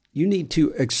need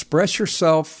to express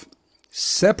yourself,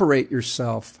 separate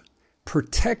yourself,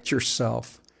 protect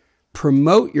yourself,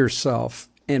 promote yourself,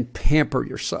 and pamper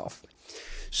yourself.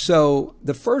 So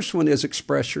the first one is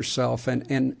express yourself,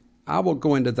 and I will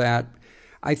go into that.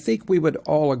 I think we would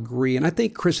all agree, and I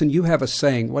think, Kristen, you have a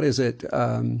saying. What is it?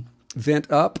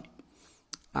 Vent up.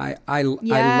 I love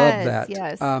that.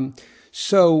 Yes.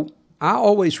 So I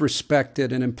always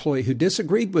respected an employee who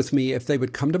disagreed with me if they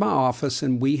would come to my office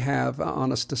and we have an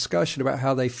honest discussion about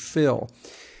how they feel.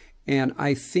 And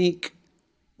I think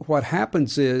what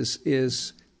happens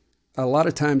is a lot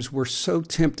of times we're so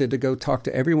tempted to go talk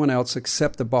to everyone else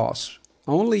except the boss.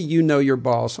 Only you know your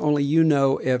boss. Only you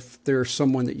know if there's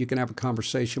someone that you can have a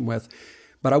conversation with.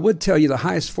 But I would tell you the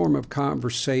highest form of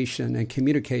conversation and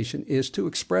communication is to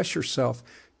express yourself.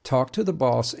 Talk to the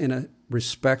boss in a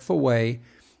respectful way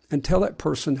and tell that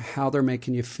person how they're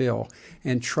making you feel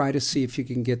and try to see if you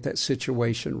can get that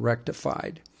situation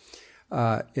rectified.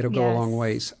 It'll go a long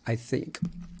ways, I think.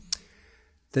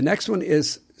 The next one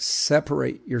is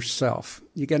separate yourself.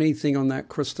 You got anything on that,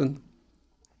 Kristen?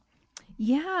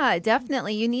 Yeah,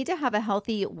 definitely. You need to have a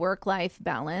healthy work-life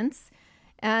balance.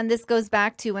 And this goes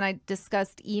back to when I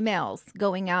discussed emails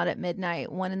going out at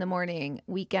midnight, 1 a.m,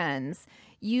 weekends.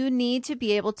 You need to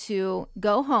be able to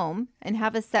go home and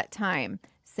have a set time.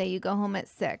 Say you go home at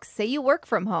 6. Say you work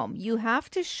from home. You have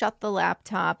to shut the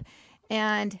laptop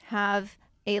and have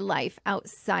a life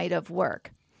outside of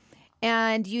work.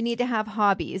 And you need to have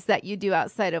hobbies that you do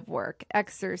outside of work,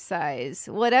 exercise,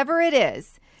 whatever it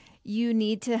is. You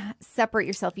need to separate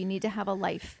yourself. You need to have a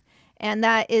life. And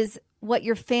that is what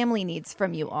your family needs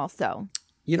from you also.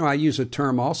 You know, I use a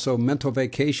term also, mental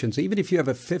vacations. Even if you have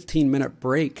a 15-minute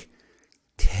break,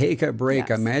 take a break.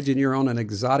 Yes. Imagine you're on an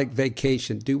exotic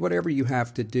vacation. Do whatever you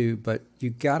have to do, but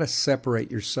you got to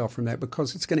separate yourself from that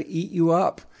because it's going to eat you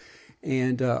up.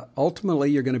 And ultimately,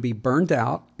 you're going to be burned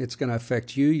out. It's going to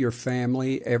affect you, your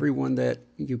family, everyone that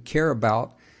you care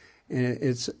about. And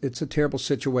it's a terrible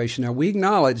situation. Now, we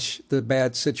acknowledge the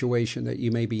bad situation that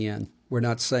you may be in. We're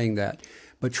not saying that,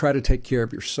 but try to take care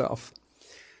of yourself.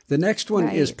 The next one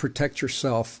is protect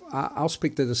yourself. I'll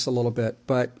speak to this a little bit,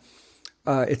 but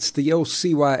it's the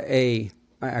OCYA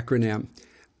acronym.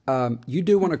 You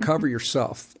do want to cover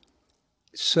yourself.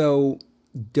 So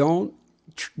don't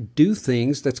do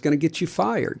things that's going to get you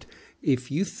fired.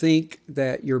 If you think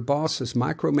that your boss is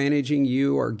micromanaging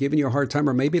you or giving you a hard time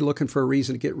or maybe looking for a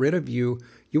reason to get rid of you,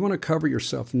 you want to cover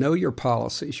yourself. Know your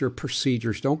policies, your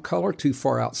procedures. Don't color too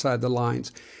far outside the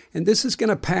lines. And this is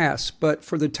going to pass, but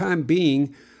for the time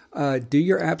being, do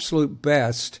your absolute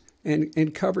best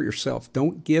and cover yourself.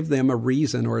 Don't give them a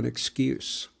reason or an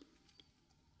excuse.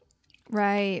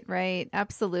 Right.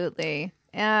 Absolutely.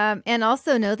 And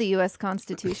also know the U.S.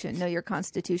 Constitution. Know your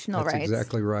constitutional rights. That's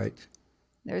exactly right.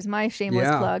 There's my shameless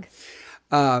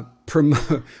plug.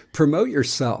 Promote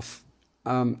yourself.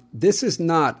 This is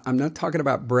not, I'm not talking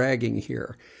about bragging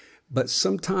here, but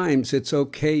sometimes it's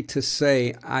okay to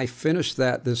say, I finished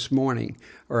that this morning,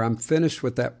 or I'm finished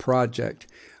with that project.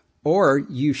 Or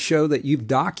you show that you've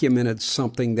documented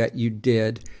something that you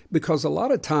did, because a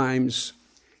lot of times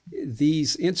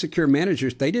these insecure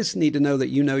managers, they just need to know that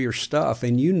you know your stuff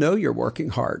and you know you're working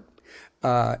hard.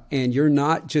 And you're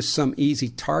not just some easy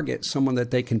target, someone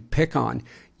that they can pick on.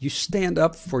 You stand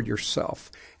up for yourself.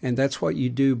 And that's what you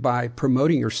do by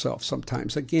promoting yourself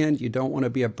sometimes. Again, you don't want to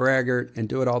be a braggart and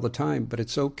do it all the time, but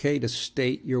it's okay to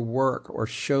state your work or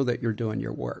show that you're doing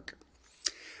your work.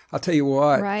 I'll tell you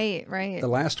what. Right. The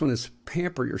last one is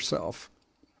pamper yourself.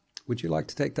 Would you like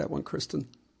to take that one, Kristen?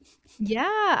 Yeah,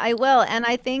 I will. And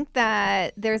I think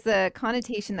that there's a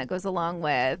connotation that goes along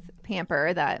with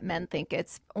pamper that men think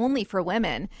it's only for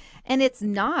women, and it's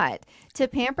not. To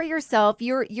pamper yourself,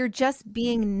 you're just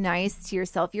being nice to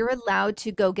yourself. You're allowed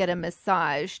to go get a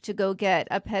massage, to go get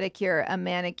a pedicure, a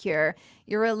manicure.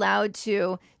 You're allowed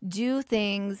to do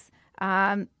things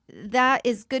that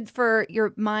is good for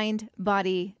your mind,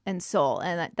 body, and soul.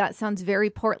 And that sounds very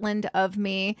Portland of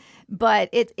me, but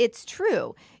it's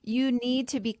true. You need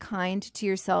to be kind to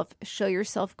yourself, show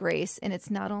yourself grace, and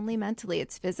it's not only mentally,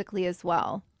 it's physically as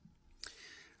well.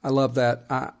 I love that.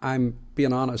 I'm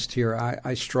being honest here.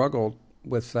 I struggled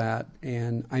with that,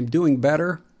 and I'm doing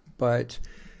better, but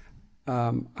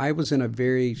I was in a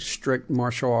very strict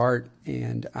martial art,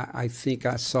 and I think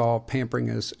I saw pampering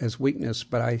as weakness,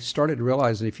 but I started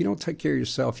realizing if you don't take care of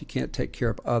yourself, you can't take care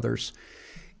of others.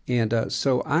 And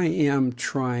so I am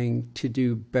trying to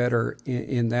do better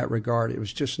in that regard. It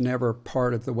was just never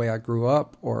part of the way I grew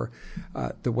up or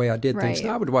the way I did things.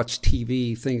 Now, I would watch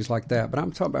TV, things like that, but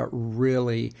I'm talking about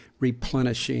really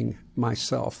replenishing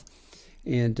myself.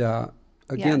 And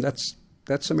again, that's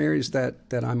some areas that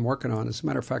I'm working on. As a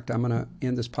matter of fact, I'm going to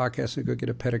end this podcast and go get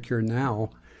a pedicure now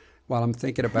while I'm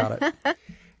thinking about it.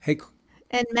 Hey,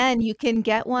 And men, you can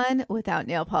get one without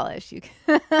nail polish.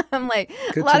 I'm like,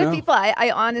 Good a lot to of know. people, I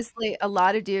honestly, a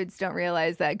lot of dudes don't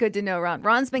realize that. Good to know, Ron.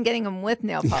 Ron's been getting them with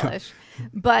nail polish,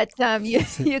 but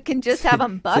you can just have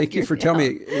them buff. Thank you your for telling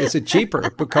nails. me. Is it cheaper?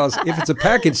 Because if it's a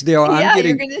package deal, I'm Yeah,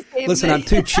 getting. you're gonna save Listen, me. I'm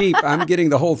too cheap. I'm getting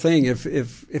the whole thing if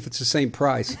it's the same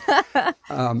price.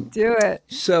 Do it.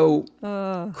 So,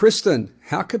 Kristen,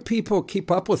 how can people keep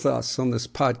up with us on this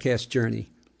podcast journey?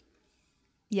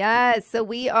 Yes. So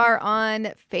we are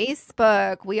on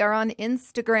Facebook. We are on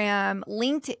Instagram,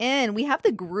 LinkedIn. We have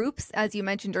the groups, as you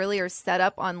mentioned earlier, set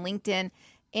up on LinkedIn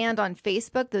and on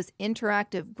Facebook, those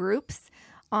interactive groups.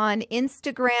 On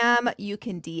Instagram, you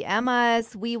can DM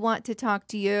us. We want to talk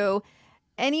to you.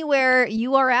 Anywhere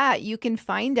you are at, you can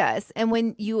find us. And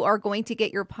when you are going to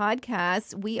get your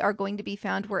podcasts, we are going to be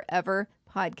found wherever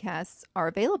podcasts are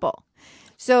available.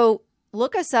 So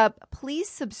look us up. Please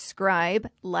subscribe,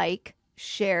 like,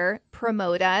 share,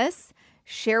 promote us,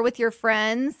 share with your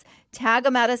friends, tag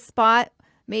them at a spot.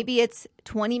 Maybe it's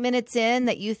 20 minutes in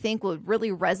that you think would really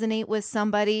resonate with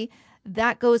somebody.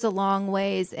 That goes a long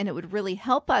ways, and it would really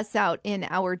help us out in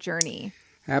our journey.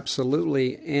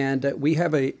 Absolutely. And we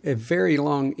have a very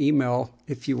long email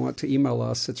if you want to email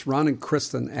us. It's Ron and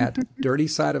Kristen at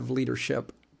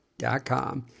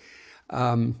dirtysideofleadership.com.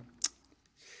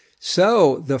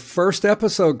 So the first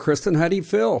episode, Kristen, how do you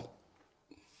feel?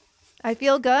 I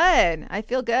feel good. I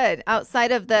feel good.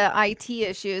 Outside of the IT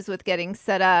issues with getting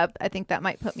set up, I think that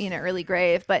might put me in an early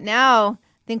grave. But now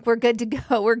I think we're good to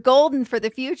go. We're golden for the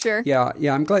future. Yeah.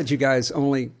 I'm glad you guys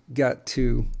only got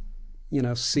to,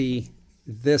 see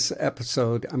this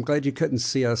episode. I'm glad you couldn't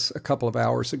see us a couple of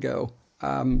hours ago.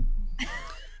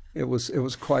 It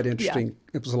was quite interesting. Yeah.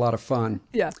 It was a lot of fun.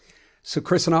 Yeah. So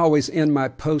Kristen, I always end my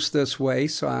post this way.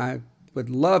 So I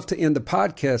would love to end the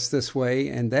podcast this way.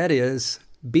 And that is,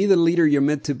 be the leader you're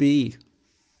meant to be.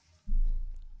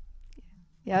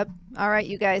 Yep. All right,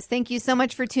 you guys. Thank you so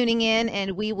much for tuning in,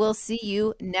 and we will see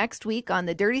you next week on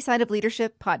the Dirty Side of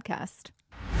Leadership podcast.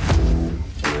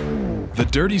 The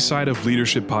Dirty Side of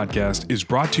Leadership podcast is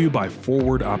brought to you by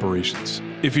Forward Operations.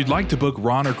 If you'd like to book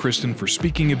Ron or Kristen for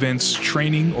speaking events,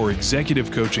 training, or executive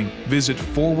coaching, visit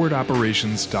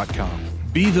forwardoperations.com.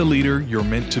 Be the leader you're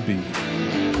meant to be.